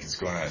gas like it's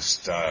going out of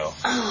style.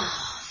 Oh,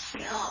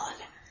 God.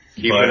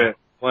 Keeping it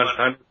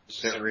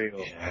 100% real.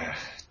 Yeah,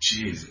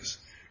 Jesus.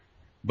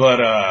 But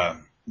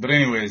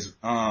anyways,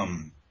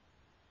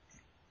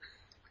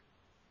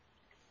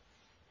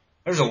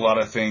 there's a lot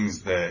of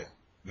things that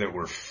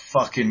were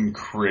fucking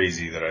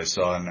crazy that I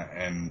saw,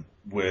 and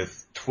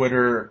with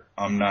Twitter,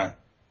 I'm not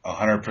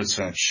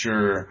 100%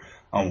 sure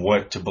on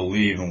what to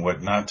believe and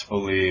what not to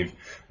believe,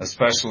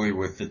 especially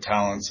with the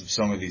talents of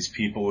some of these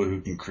people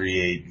who can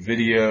create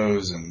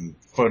videos and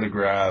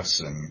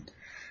photographs and,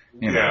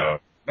 I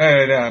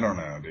don't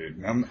know,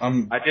 dude.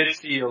 I did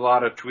see a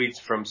lot of tweets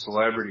from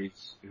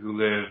celebrities who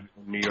live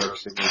in New York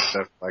City and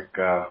stuff, like,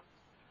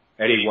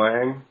 Eddie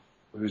Wang,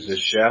 who's a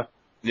chef.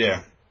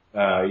 Yeah.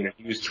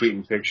 He was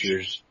tweeting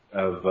pictures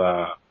of,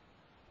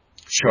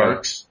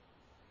 sharks?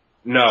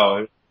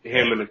 No,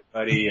 him and his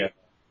buddy,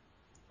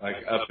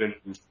 like up in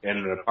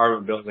an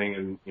apartment building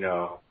and,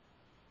 no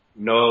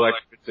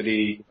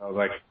electricity,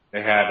 like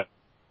they had a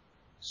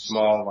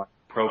small, like,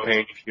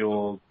 propane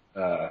fueled,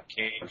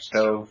 camp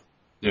stove.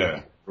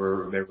 Yeah.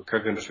 Where they were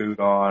cooking food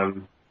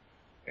on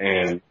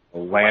and a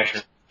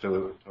lantern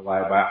to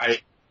light by.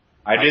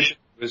 I did, it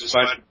was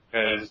funny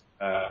because,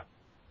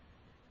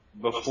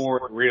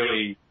 before it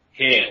really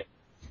hit,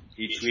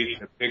 he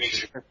tweeted a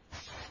picture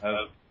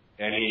of,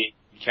 and he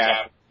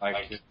capped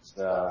like his,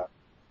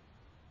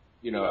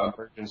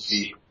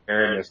 emergency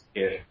preparedness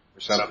kit or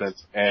something,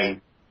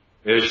 and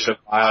it was just a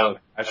pile of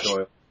ash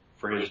oil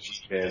for his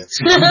G-Pin.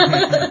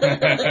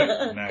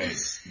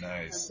 Nice.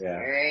 Yeah.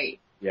 Great.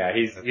 Yeah,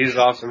 he's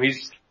awesome.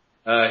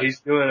 He's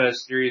doing a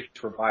series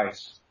for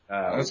Vice.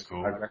 That's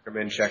cool. I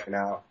recommend checking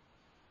out.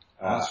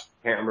 Awesome.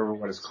 Can't remember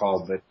what it's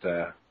called,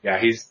 but yeah,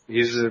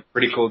 he's a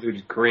pretty cool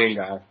dude, Korean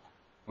guy.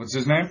 What's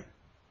his name?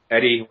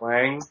 Eddie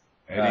Wang.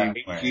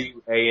 Eddie Wang.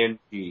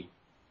 H-U-A-N-G.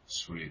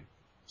 Sweet.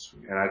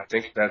 And I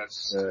think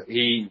that's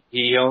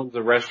he owns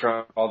a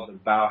restaurant called the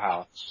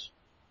Bauhaus.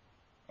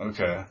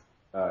 Okay.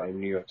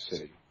 In New York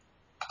City.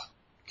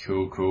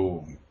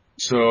 Cool.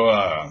 So,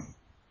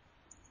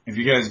 have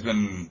you guys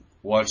been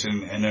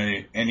watching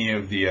any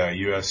of the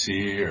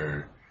UFC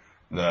or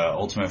the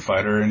Ultimate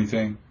Fighter or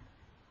anything?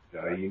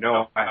 You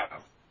know I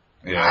have.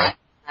 Yeah.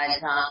 I had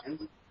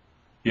time.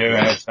 You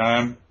haven't had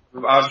time?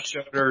 I've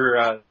showed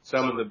her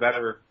some of the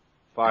better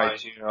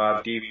fights,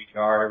 I've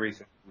DVR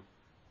everything.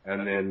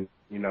 And then,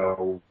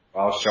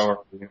 I'll show her,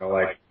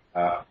 like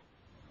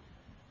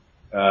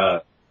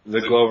the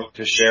Glover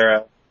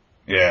Teixeira.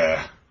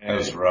 Yeah, that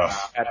was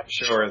rough. I had to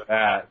show her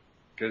that,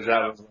 because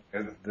that was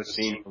like the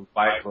scene from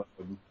Fight Club.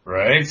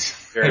 Right?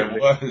 It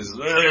was.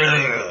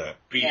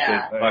 Beat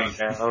the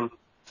fuck down.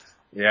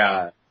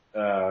 Yeah.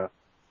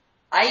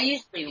 I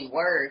usually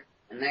work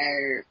when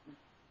they're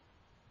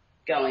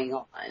going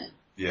on.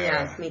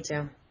 Yeah, me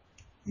too.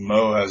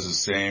 Mo has the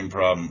same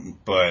problem,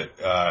 but,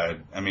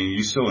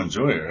 you still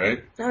enjoy it,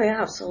 right? Oh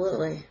yeah,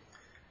 absolutely.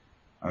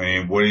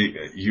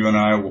 You and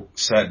I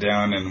sat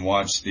down and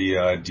watched the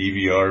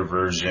DVR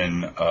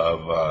version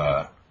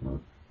of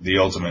The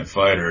Ultimate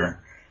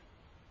Fighter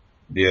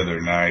the other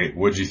night.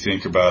 What'd you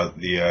think about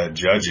the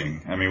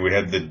judging? We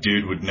had the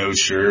dude with no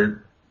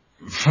shirt.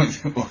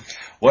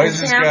 Why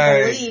is this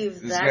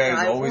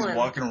guy always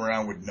walking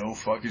around with no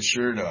fucking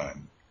shirt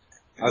on?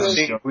 I've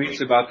seen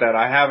tweets about that.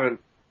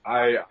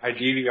 I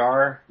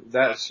DVR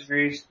that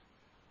series,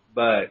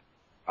 but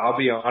I'll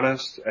be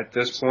honest, at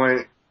this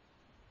point,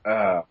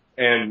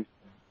 and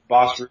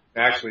Boss Ruben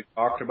actually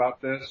talked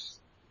about this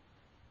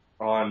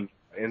on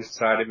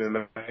Inside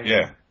MMA.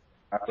 Yeah.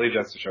 I believe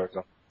that's the show it's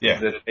on. Yeah.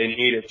 That they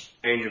need a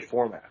change of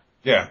format.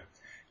 Yeah.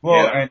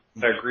 Well, I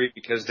agree,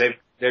 because they've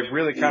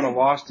really kind of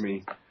lost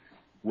me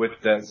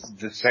with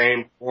the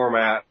same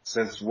format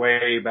since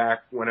way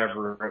back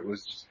whenever it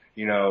was,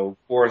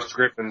 Forrest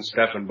Griffin,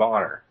 Stephen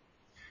Bonner.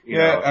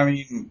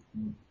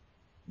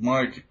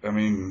 Mike,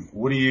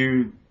 what do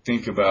you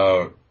think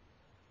about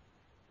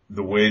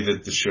the way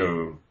that the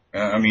show,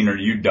 are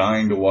you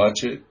dying to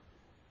watch it?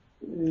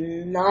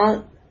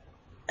 Not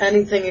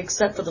anything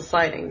except for the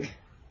fighting.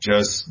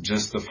 Just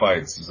the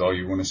fights is all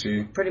you want to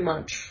see? Pretty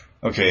much.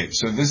 Okay,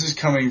 so this is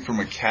coming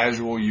from a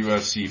casual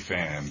UFC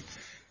fan,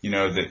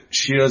 that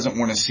she doesn't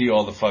want to see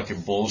all the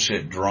fucking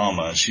bullshit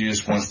drama. She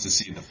just wants to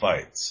see the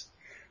fights.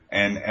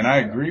 And I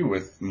agree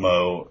with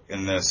Mo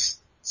in this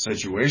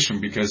situation,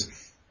 because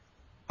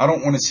I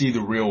don't want to see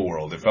the real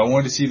world. If I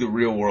wanted to see the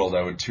real world,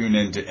 I would tune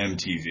into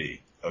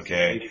MTV.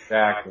 Okay?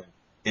 Exactly.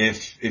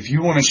 If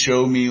you want to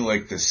show me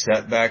like the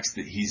setbacks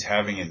that he's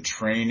having in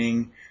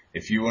training,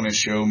 if you want to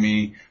show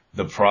me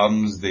the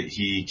problems that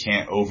he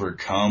can't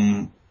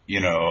overcome,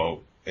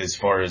 as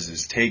far as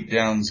his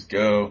takedowns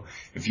go,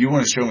 if you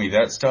want to show me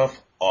that stuff,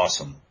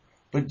 awesome.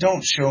 But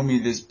don't show me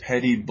this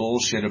petty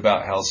bullshit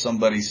about how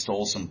somebody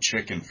stole some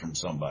chicken from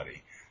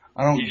somebody.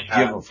 I don't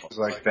give a fuck.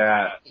 Like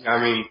that.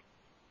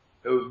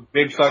 It was a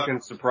big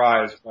fucking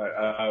surprise, but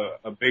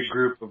a big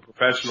group of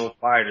professional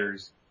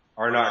fighters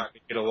are not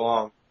going to get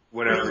along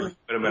whenever you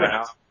put them in a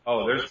house.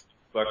 Oh, there's a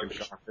fucking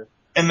shocker.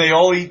 And they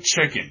all eat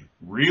chicken.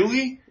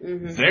 Really?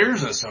 Mm-hmm.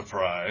 There's a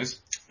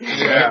surprise.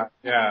 Yeah.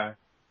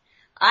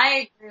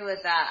 I agree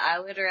with that. I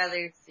would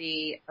rather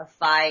see a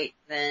fight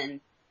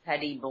than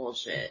petty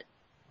bullshit.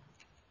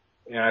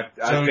 Yeah,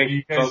 I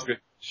think the focus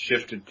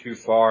shifted too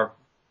far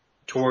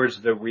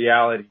towards the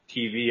reality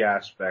TV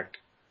aspect.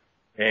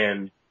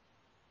 And,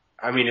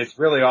 it's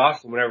really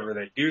awesome whenever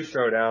they do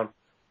throw down,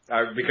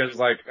 because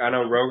I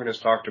know Rogan has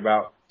talked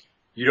about,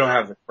 you don't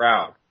have the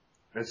crowd.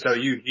 And so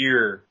you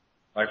hear,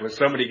 when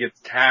somebody gets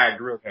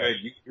tagged real good,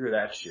 you hear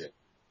that shit.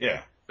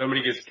 Yeah.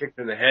 Somebody gets kicked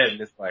in the head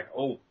and it's like,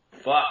 oh,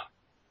 fuck.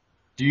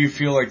 Do you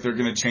feel like they're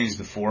going to change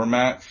the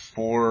format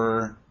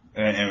for,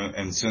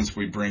 and since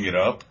we bring it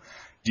up,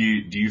 do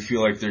you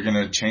feel like they're going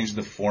to change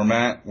the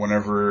format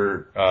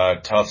whenever,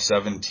 Tough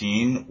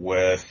 17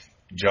 with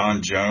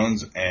John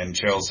Jones and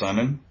Chael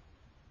Sonnen?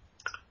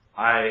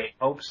 I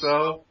hope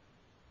so.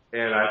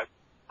 And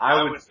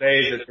I would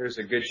say that there's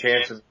a good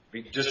chance of,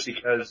 just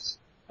because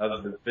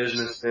of the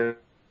business that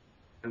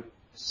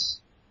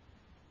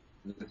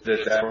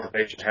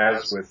organization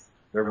has with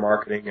their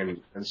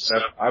marketing and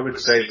stuff, I would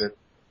say that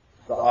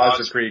the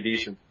odds are pretty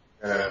decent.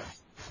 They're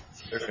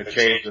going to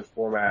change the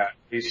format,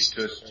 at least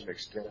to a certain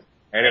extent.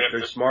 And if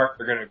they're smart,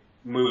 they're going to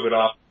move it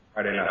off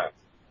Friday night.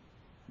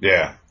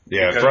 Yeah.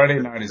 Because Friday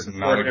night is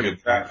not a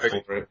good night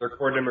for it. Their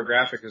core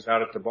demographic is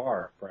out at the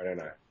bar Friday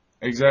night.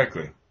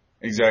 Exactly.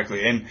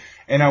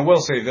 And I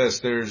will say this,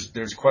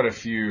 there's quite a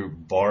few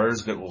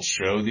bars that will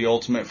show the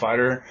Ultimate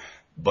Fighter,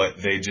 but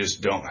they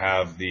just don't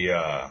have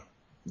the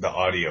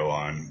audio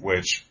on,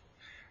 which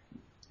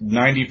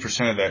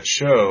 90% of that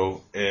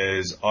show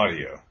is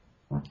audio.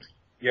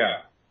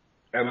 Yeah.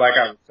 And like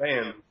I was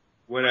saying,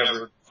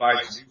 whenever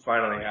fights do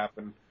finally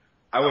happen,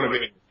 I want to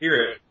be able to hear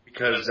it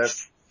because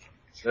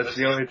that's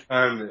the only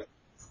time that.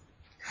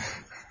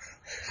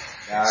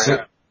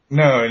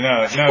 No.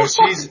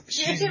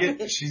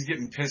 She's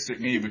getting pissed at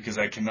me because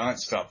I cannot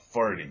stop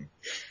farting.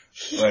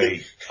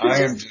 Like,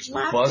 I am just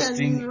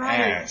busting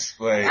ass.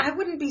 Like, I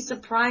wouldn't be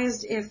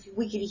surprised if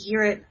we could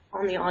hear it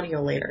on the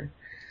audio later.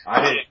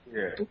 I didn't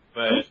hear it,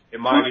 but it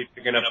might be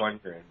picking up on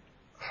your end.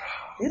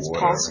 It's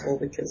possible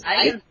because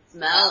I can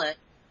smell it.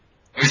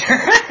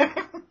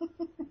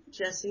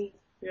 Jesse,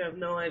 you have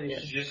no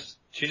idea.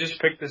 She just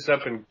picked this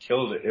up and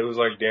killed it. It was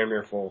like damn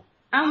near full.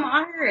 I'm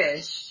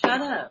Irish.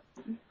 Shut up.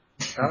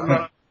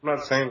 I'm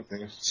not saying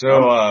things. So,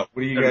 what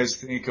do you guys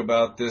think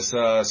about this,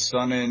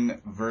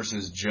 Sonnen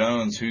versus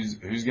Jones?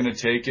 Who's gonna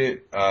take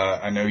it?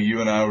 I know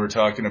you and I were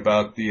talking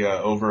about the,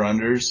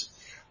 over-unders.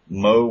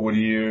 Mo, what do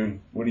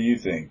you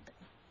think?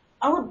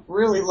 I would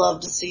really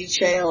love to see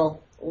Chael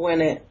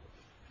win it.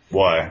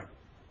 Why?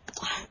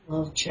 I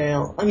love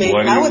Chael. I mean,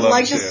 I would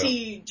like to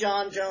see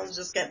John Jones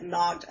just get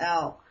knocked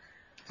out.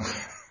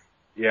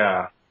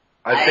 Yeah.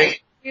 I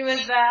agree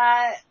with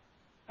that.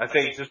 I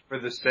think just for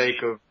the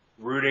sake of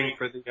rooting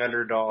for the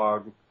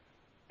underdog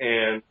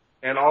and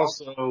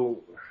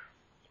also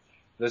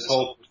this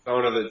whole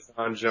persona that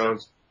John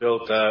Jones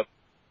built up.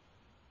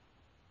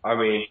 I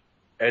mean,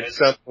 at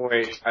some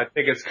point, I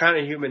think it's kind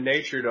of human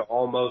nature to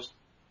almost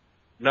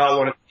not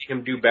want to see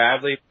him do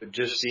badly, but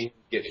just see him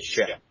get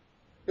checked.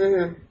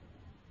 Mm-hmm.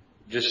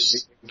 Just see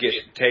him get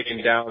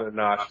taken down a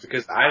notch.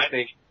 Because I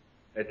think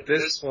at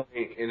this point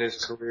in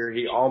his career,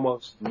 he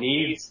almost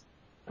needs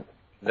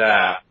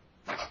that,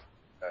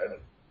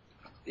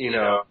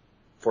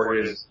 for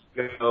his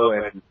ego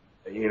and,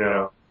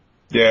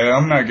 Yeah,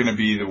 I'm not gonna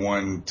be the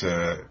one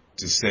to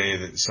say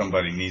that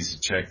somebody needs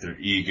to check their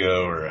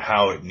ego or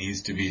how it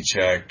needs to be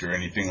checked or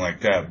anything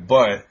like that.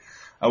 But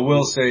I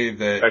will say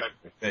that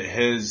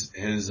his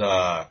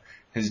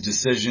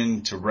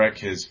decision to wreck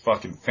his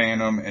fucking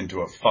Phantom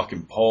into a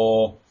fucking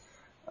pole,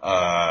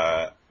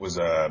 was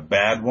a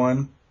bad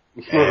one.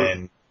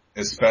 And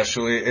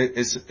especially,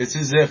 it's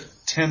as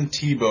if Tim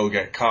Tebow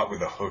got caught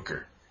with a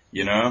hooker,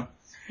 you know?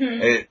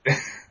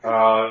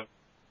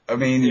 I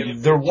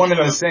mean, they're one and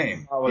the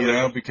same,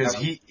 because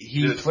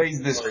he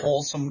plays this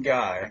wholesome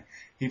guy.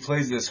 He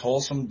plays this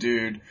wholesome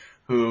dude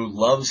who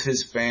loves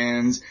his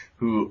fans,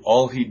 who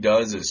all he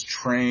does is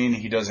train.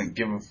 He doesn't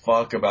give a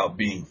fuck about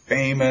being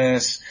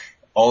famous.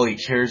 All he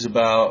cares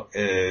about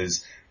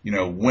is,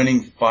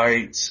 winning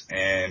fights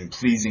and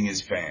pleasing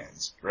his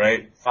fans,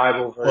 right?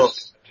 Bible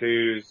verse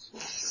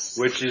tattoos,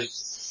 which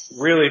is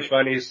really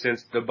funny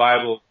since the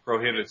Bible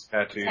prohibits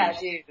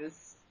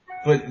tattoos.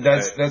 But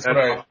that's what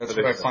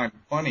I find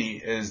funny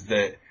is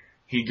that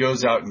he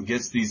goes out and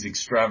gets these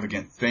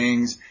extravagant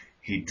things.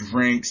 He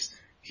drinks,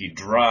 he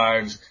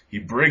drives, he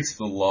breaks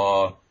the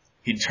law,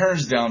 he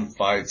turns down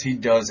fights, he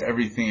does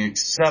everything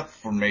except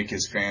for make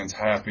his fans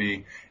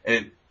happy.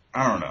 I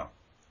don't know.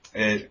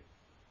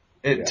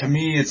 To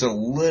me, it's a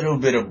little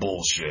bit of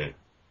bullshit.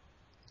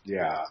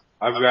 Yeah.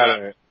 I've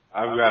gotta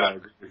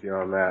agree with you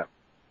on that.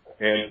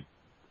 And,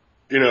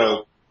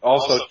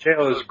 also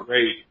Chael is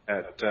great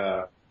at,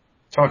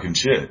 talking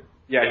shit.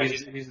 Yeah,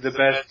 he's the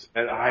best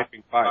at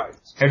hyping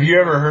fights. Have you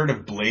ever heard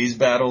of Blaze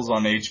Battles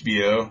on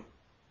HBO?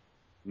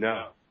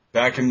 No.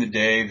 Back in the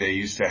day, they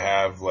used to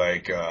have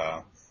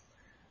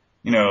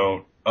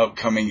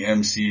upcoming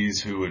MCs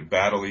who would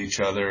battle each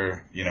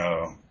other,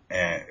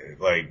 and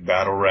like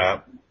battle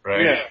rap,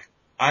 right? Yeah.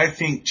 I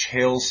think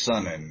Chael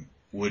Sonnen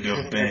would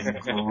have been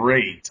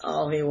great.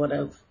 Oh, he would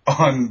have.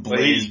 On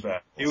Blaze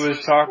Battles. He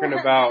was talking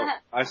about,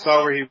 I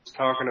saw where he was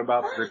talking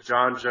about the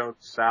John Jones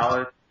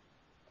salad.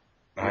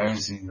 I haven't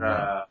seen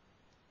that.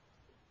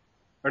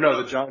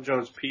 The John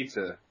Jones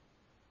pizza,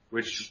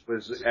 which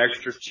was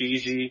extra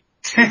cheesy.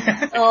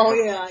 Oh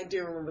yeah, I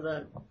do remember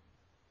that.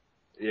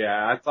 Yeah,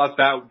 I thought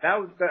that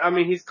was, I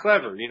mean, he's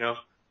clever,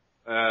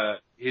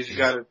 he's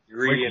got a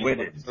degree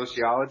in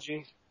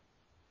sociology.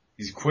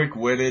 He's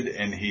quick-witted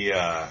and he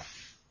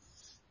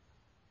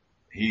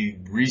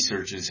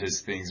researches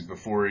his things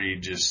before he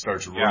just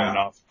starts running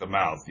off the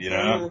mouth,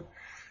 Mm-hmm.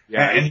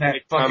 Yeah, and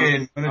that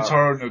fucking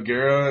Minotauro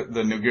Nogueira,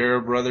 the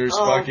Nogueira brothers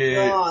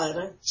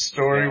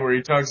story where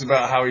he talks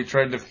about how he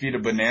tried to feed a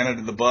banana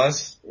to the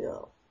bus.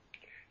 Yeah.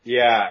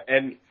 Yeah,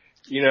 and,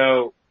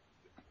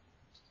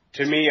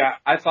 to me,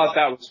 I thought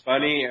that was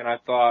funny, and I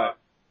thought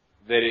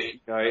that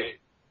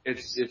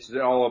it's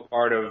all a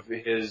part of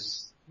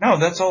his. No,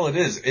 that's all it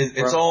is.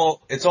 It's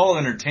all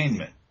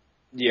entertainment.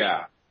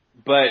 Yeah,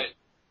 but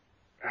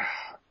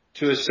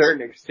to a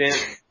certain extent,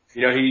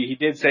 he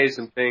did say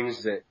some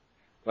things that,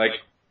 like,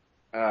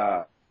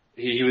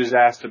 he was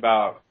asked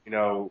about,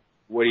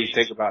 what do you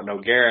think about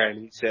Nogueira?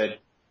 And he said,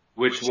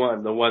 which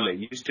one? The one that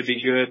used to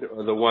be good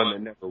or the one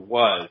that never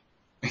was?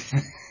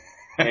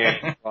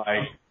 And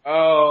like,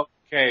 oh,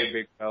 okay,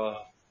 big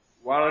fella.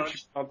 Why don't you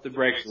pump the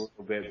brakes a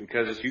little bit?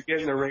 Because if you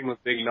get in the ring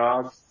with Big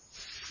Nog,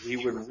 he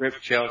would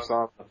rip Chael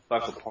Sonnen the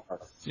fuck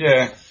apart.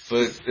 Yeah,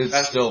 but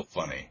it's still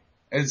funny.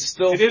 It's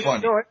still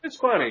funny. No, it's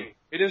funny.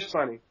 It is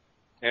funny.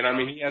 And I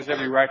mean, he has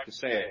every right to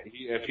say it.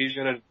 If he's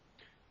going to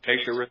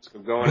take the risk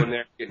of going in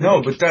there.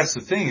 No, but that's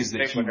the thing is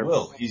that he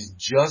will. He's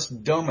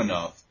just dumb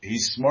enough.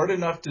 He's smart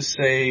enough to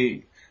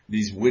say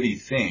these witty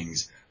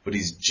things, but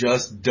he's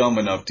just dumb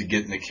enough to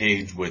get in the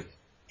cage with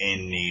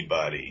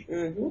anybody.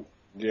 Mm-hmm.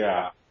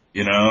 Yeah.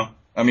 You know?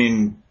 I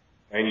mean...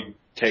 And you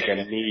take a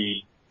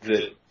knee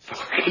that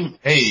fucking...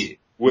 Hey,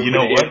 you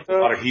know what,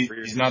 though?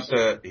 He's not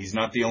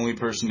the only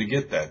person to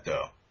get that,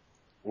 though.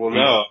 Well,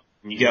 no.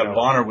 He got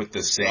Bonner with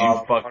the same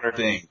fucking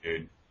thing,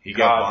 dude. He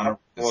got Bonner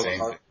with the same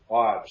thing.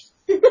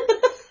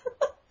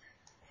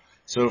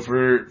 So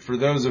for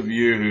those of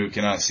you who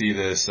cannot see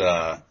this,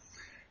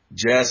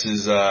 Jess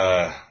is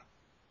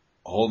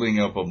holding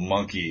up a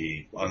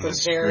monkey on the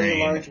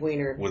screen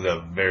with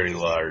a very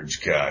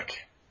large cock.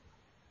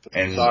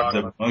 And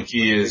the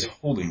monkey is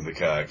holding the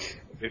cock.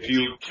 If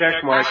you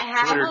check my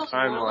Twitter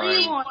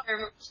timeline,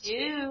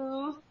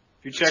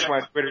 if you check my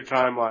Twitter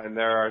timeline,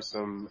 there are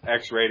some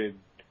X-rated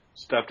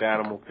stuffed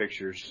animal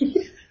pictures.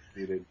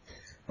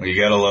 Well,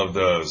 you gotta love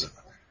those.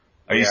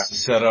 I used to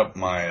set up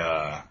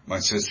my my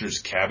sister's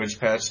Cabbage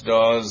Patch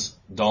dolls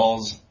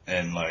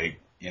and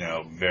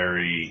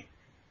very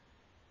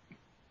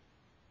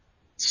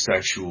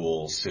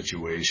sexual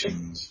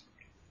situations.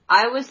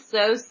 I was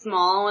so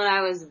small when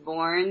I was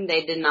born,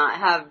 they did not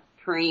have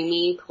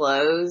preemie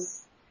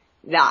clothes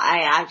that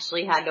I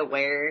actually had to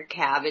wear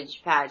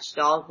Cabbage Patch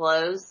doll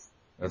clothes.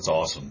 That's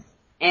awesome.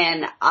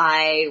 And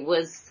I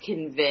was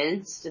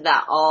convinced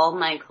that all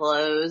my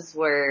clothes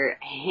were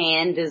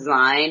hand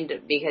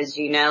designed because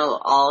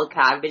all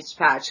Cabbage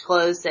Patch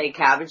clothes say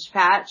Cabbage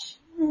Patch.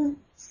 Mm-hmm.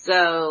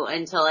 So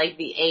until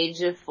the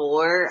age of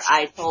 4,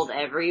 I told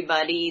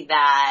everybody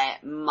that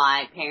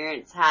my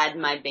parents had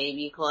my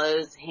baby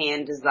clothes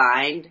hand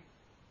designed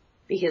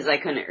because I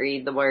couldn't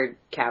read the word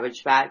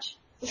Cabbage Patch.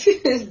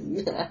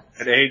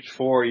 At age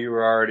 4, you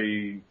were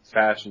already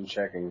fashion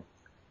checking.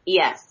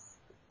 Yes,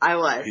 I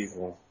was.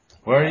 People.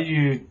 Why are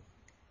you?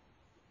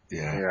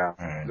 Yeah.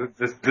 Right.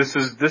 This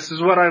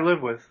is what I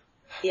live with.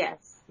 Yes.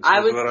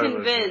 I was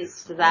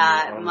convinced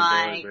that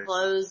my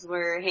clothes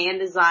were hand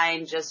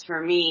designed just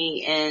for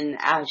me. In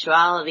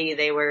actuality,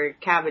 they were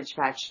Cabbage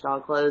Patch doll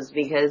clothes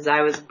because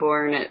I was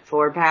born at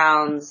 4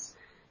 pounds,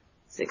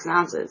 6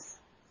 ounces.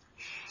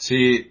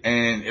 See,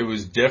 and it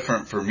was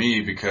different for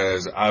me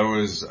because I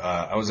was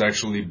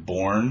actually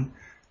born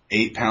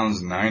 8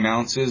 pounds, 9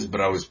 ounces,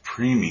 but I was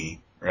preemie,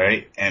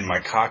 right? And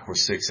my cock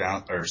was 6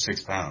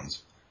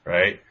 pounds,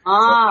 right? So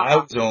I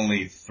was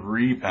only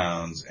 3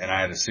 pounds and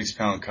I had a 6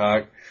 pound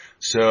cock.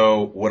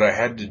 So what I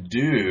had to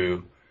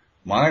do,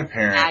 my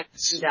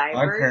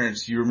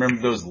parents, you remember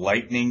those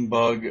lightning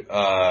bug,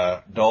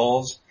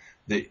 dolls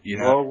that,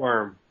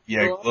 glowworm.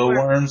 Yeah,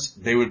 glowworms.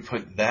 They would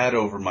put that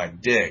over my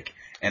dick.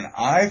 And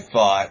I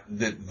thought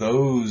that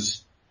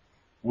those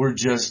were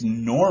just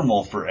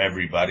normal for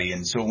everybody.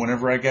 And so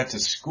whenever I got to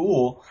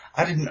school,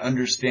 I didn't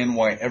understand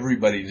why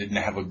everybody didn't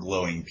have a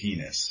glowing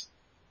penis.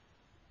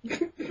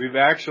 We've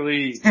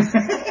actually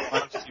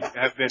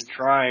have been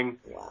trying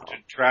to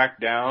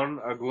track down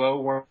a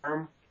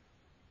glowworm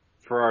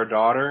for our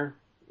daughter,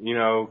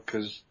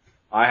 cause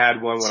I had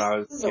one when I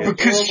was a kid.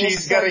 Because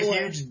she's got a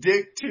huge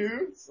dick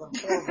too?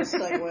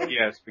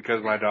 Yes,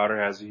 because my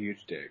daughter has a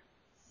huge dick.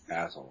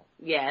 Asshole.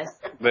 Yes.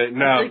 But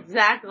no. That's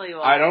exactly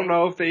why. I don't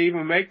know if they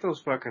even make those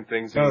fucking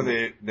things anymore.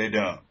 No, they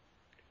don't.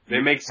 They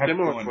make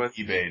similar ones.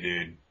 eBay,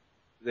 dude.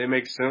 They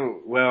make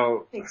some,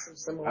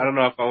 I don't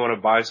know if I want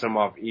to buy some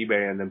off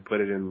eBay and then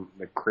put it in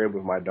the crib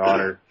with my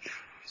daughter.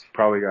 It's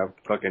probably got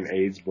fucking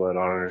AIDS blood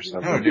on it or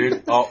something. No,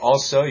 dude, I'll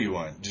sell you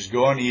one. Just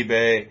go on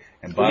eBay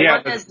and buy one.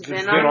 Yeah, it's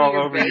been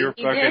all over your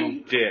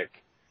fucking dick.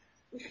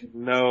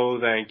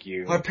 No, thank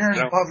you. My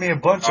parents bought me a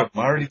bunch of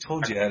them. I already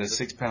told you I had a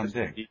 6 pound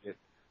dick.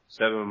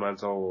 7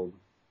 months old.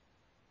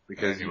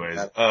 Because anyways,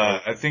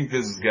 I think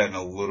this has gotten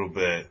a little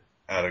bit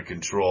out of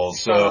control.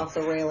 So, off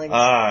the railings.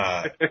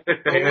 A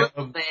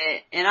little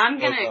bit. And I'm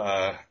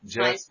gonna,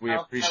 Jess, we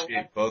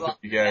appreciate both of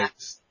you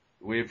guys.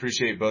 We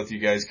appreciate both of you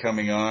guys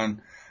coming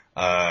on.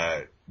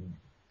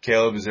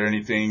 Caleb, is there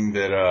anything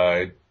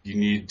that, you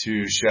need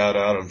to shout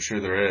out? I'm sure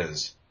there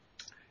is.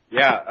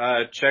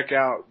 Yeah, check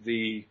out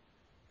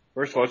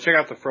first of all, check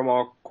out the From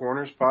All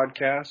Corners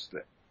podcast,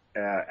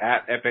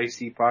 at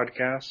FAC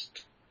Podcast.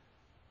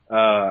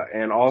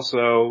 And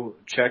also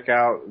check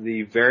out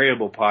the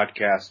Variable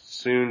podcast,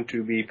 soon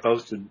to be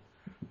posted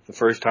the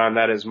first time.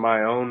 That is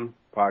my own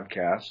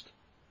podcast.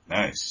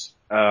 Nice.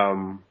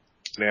 And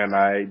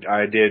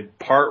I did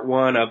part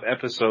 1 of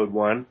episode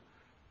 1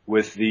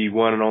 with the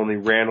one and only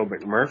Randall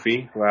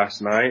McMurphy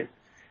last night.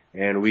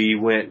 And we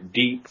went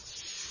deep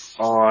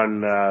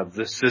on,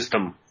 the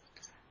system,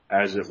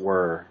 as it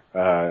were,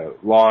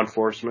 law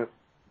enforcement,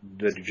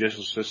 the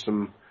judicial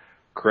system,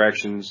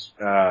 corrections,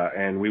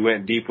 and we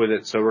went deep with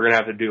it. So we're going to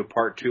have to do a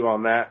part 2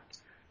 on that.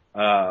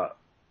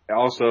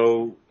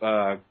 Also,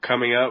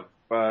 coming up,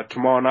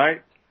 tomorrow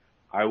night,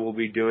 I will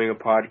be doing a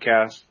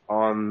podcast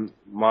on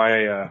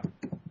my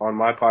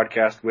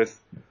podcast with,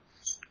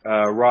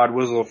 Rod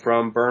Wizzle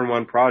from Burn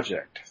One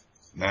Project.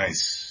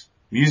 Nice.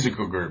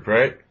 Musical group,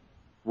 right?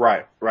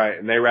 Right.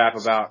 And they rap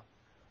about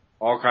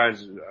all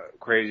kinds of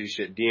crazy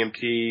shit.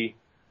 DMT.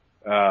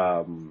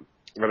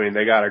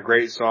 They got a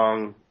great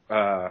song,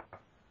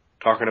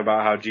 talking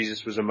about how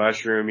Jesus was a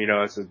mushroom. You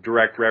know, it's a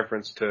direct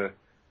reference to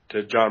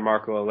John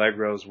Marco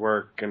Allegro's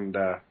work and,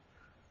 the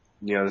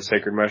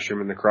sacred mushroom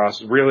and the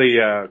cross. Really,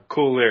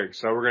 cool lyrics.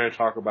 So we're going to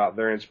talk about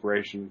their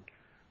inspiration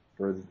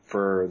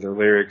for their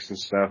lyrics and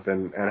stuff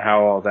and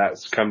how all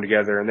that's come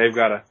together. And they've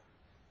got a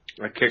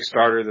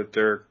Kickstarter that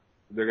they're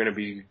going to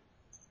be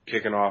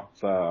kicking off,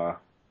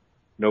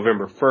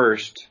 November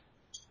 1st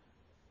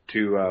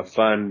to,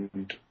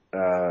 fund,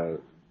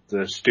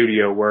 the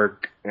studio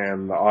work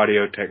and the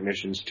audio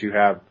technicians to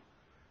have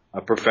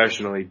a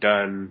professionally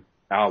done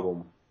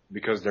album,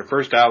 because their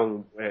first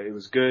album, it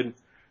was good,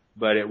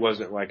 but it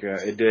wasn't like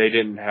they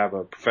didn't have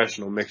a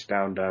professional mix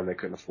down done. They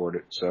couldn't afford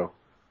it. So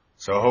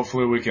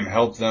hopefully we can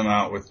help them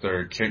out with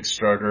their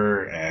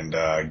Kickstarter and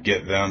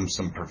get them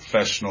some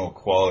professional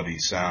quality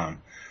sound.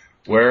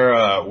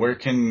 Where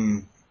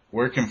can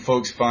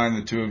folks find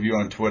the two of you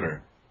on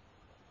Twitter?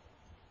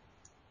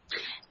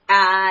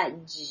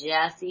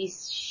 Jesse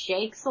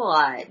Shakes a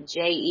Lot.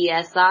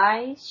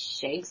 Jesi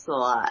Shakes a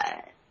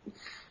Lot.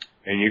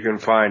 And you can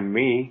find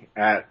me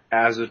at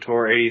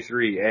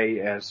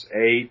Asator83,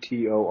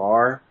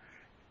 Asator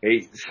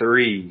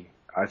 83.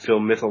 I feel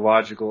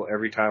mythological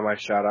every time I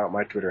shout out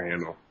my Twitter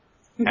handle.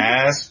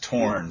 Ass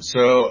torn.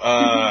 So,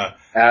 Ass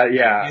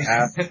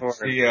torn.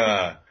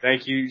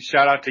 Thank you.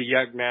 Shout out to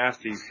Yuck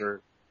Nasty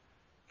for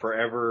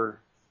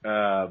forever,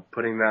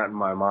 putting that in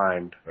my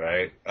mind.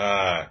 Right.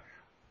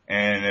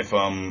 And if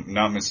I'm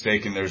not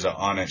mistaken, there's an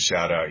On It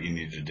shout out you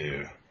need to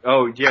do.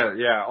 Oh,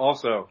 yeah.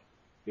 Also,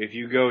 if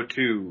you go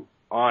to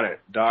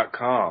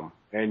onit.com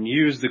and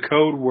use the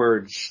code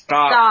word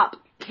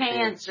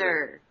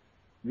STOPCANCER,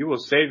 you will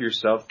save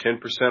yourself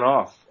 10%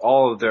 off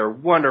all of their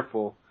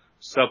wonderful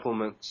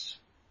supplements.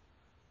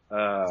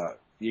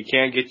 You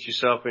can't get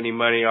yourself any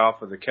money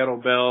off of the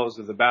kettlebells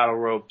or the battle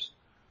ropes,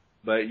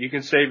 but you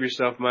can save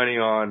yourself money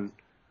on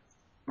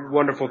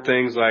wonderful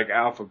things like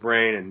Alpha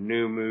Brain and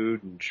New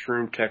Mood and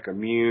Shroom Tech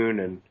Immune,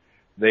 and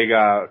they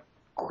got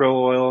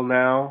krill oil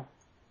now.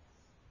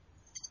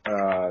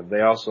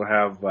 They also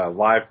have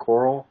live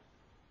coral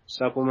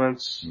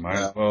supplements. Might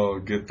as well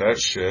get that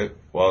shit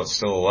while it's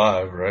still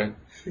alive, right?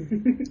 I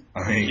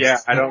mean, yeah,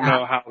 I don't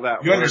know how that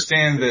works. You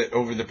understand that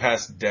over the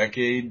past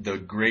decade, the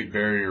Great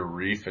Barrier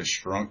Reef has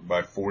shrunk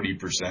by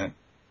 40%?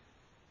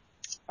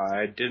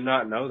 I did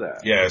not know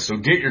that. Yeah, so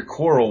get your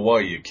coral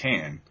while you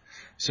can.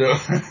 So,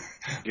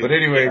 but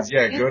anyways,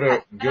 go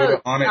to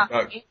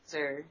onit.com.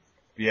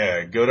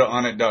 Yeah, go to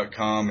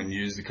onit.com and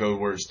use the code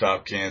word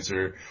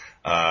STOPCANCER.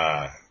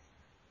 I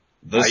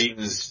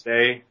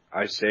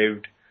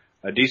saved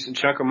a decent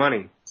chunk of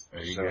money.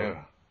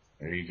 There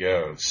you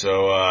go.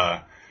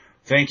 So,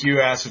 thank you,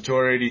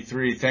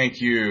 Asator83.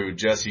 Thank you,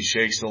 Jesse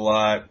Shakes a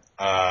Lot.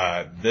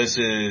 This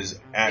is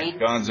at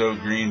Gonzo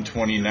Green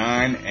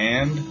 29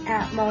 and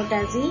at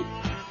Moldezi.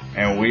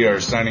 And we are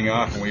signing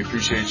off, and we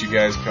appreciate you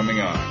guys coming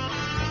on.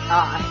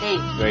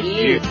 Thank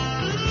you.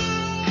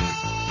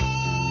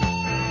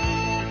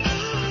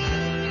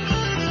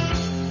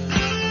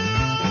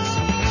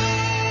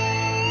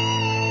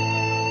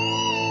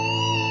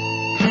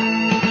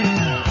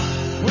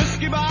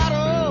 Whiskey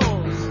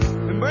bottles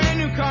and brand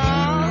new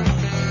cars.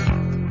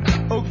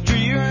 Oak tree,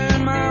 you're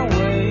in my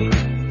way.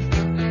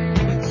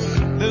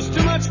 There's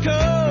too much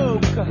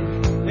coke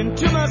and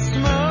too much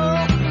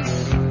smoke.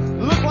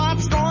 Look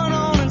what's going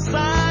on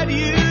inside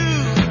you.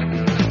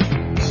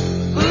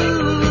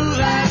 Ooh,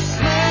 that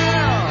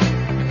smell.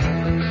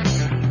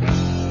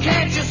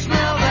 Can't you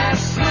smell that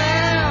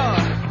smell?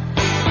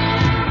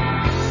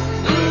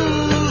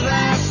 Ooh,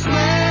 that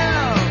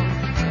smell.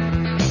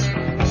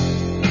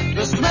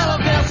 The smell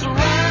of death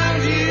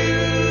around you.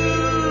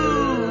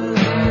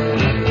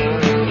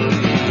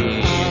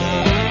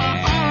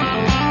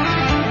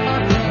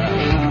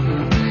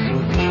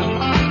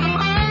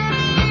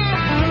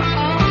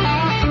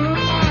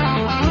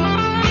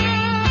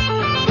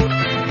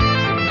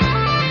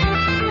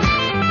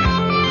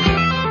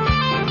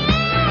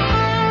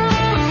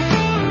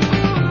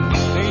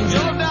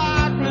 Angel of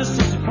darkness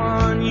is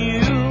upon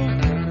you.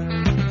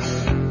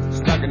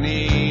 Stuck a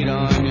need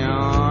on your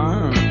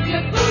arm.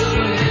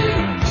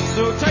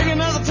 So take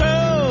another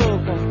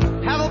toke,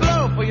 have a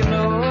blow for your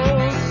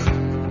nose.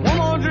 One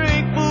more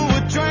drink, fool,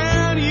 would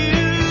drown you.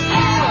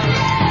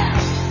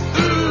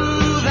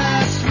 Ooh,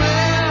 that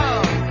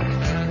smell.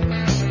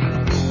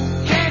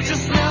 Can't you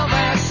smell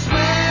that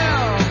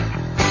smell?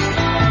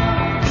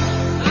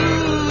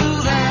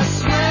 Ooh, that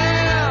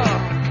smell.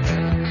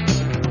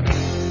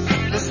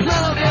 The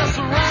smell of death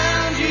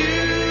around you.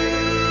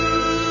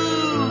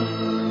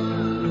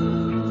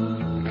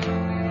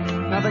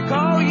 Now they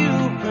call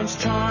you Prince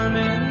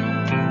Charming.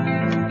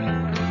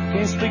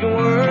 Can't speak a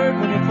word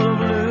when you're full of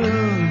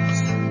blues.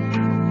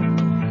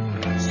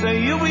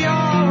 Say you'll be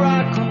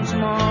alright come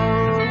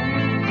tomorrow,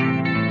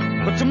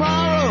 but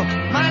tomorrow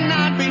might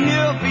not be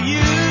here for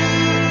you.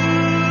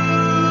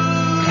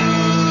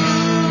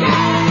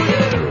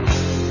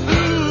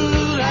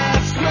 Ooh,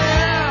 that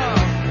smell.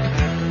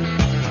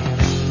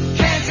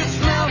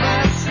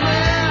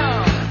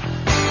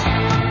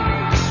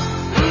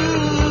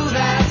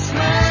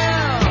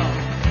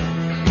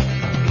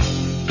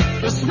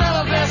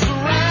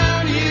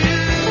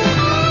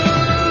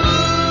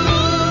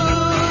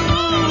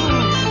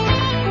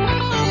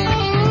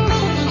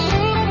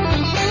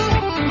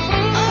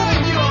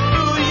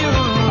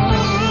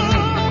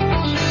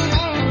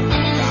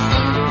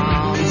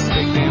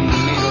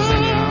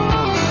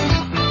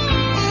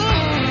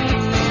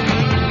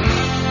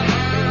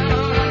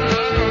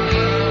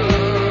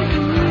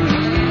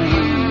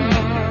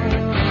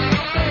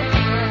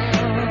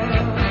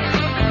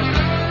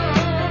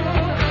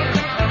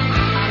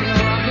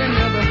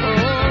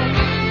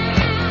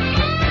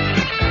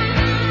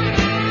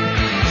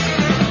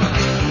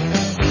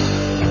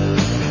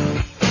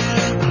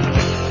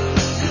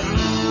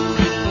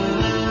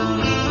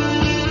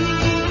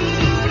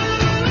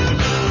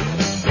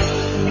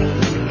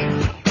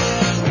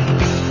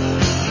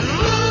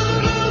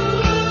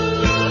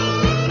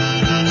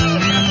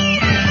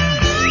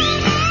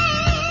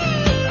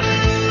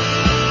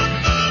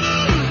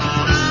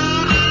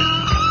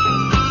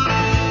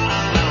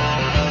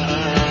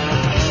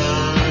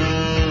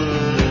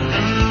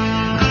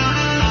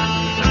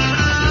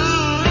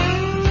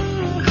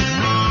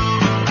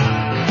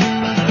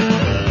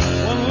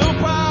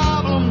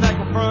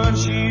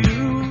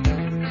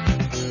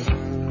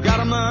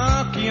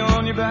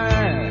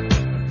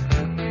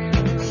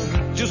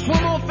 Just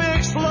one more fill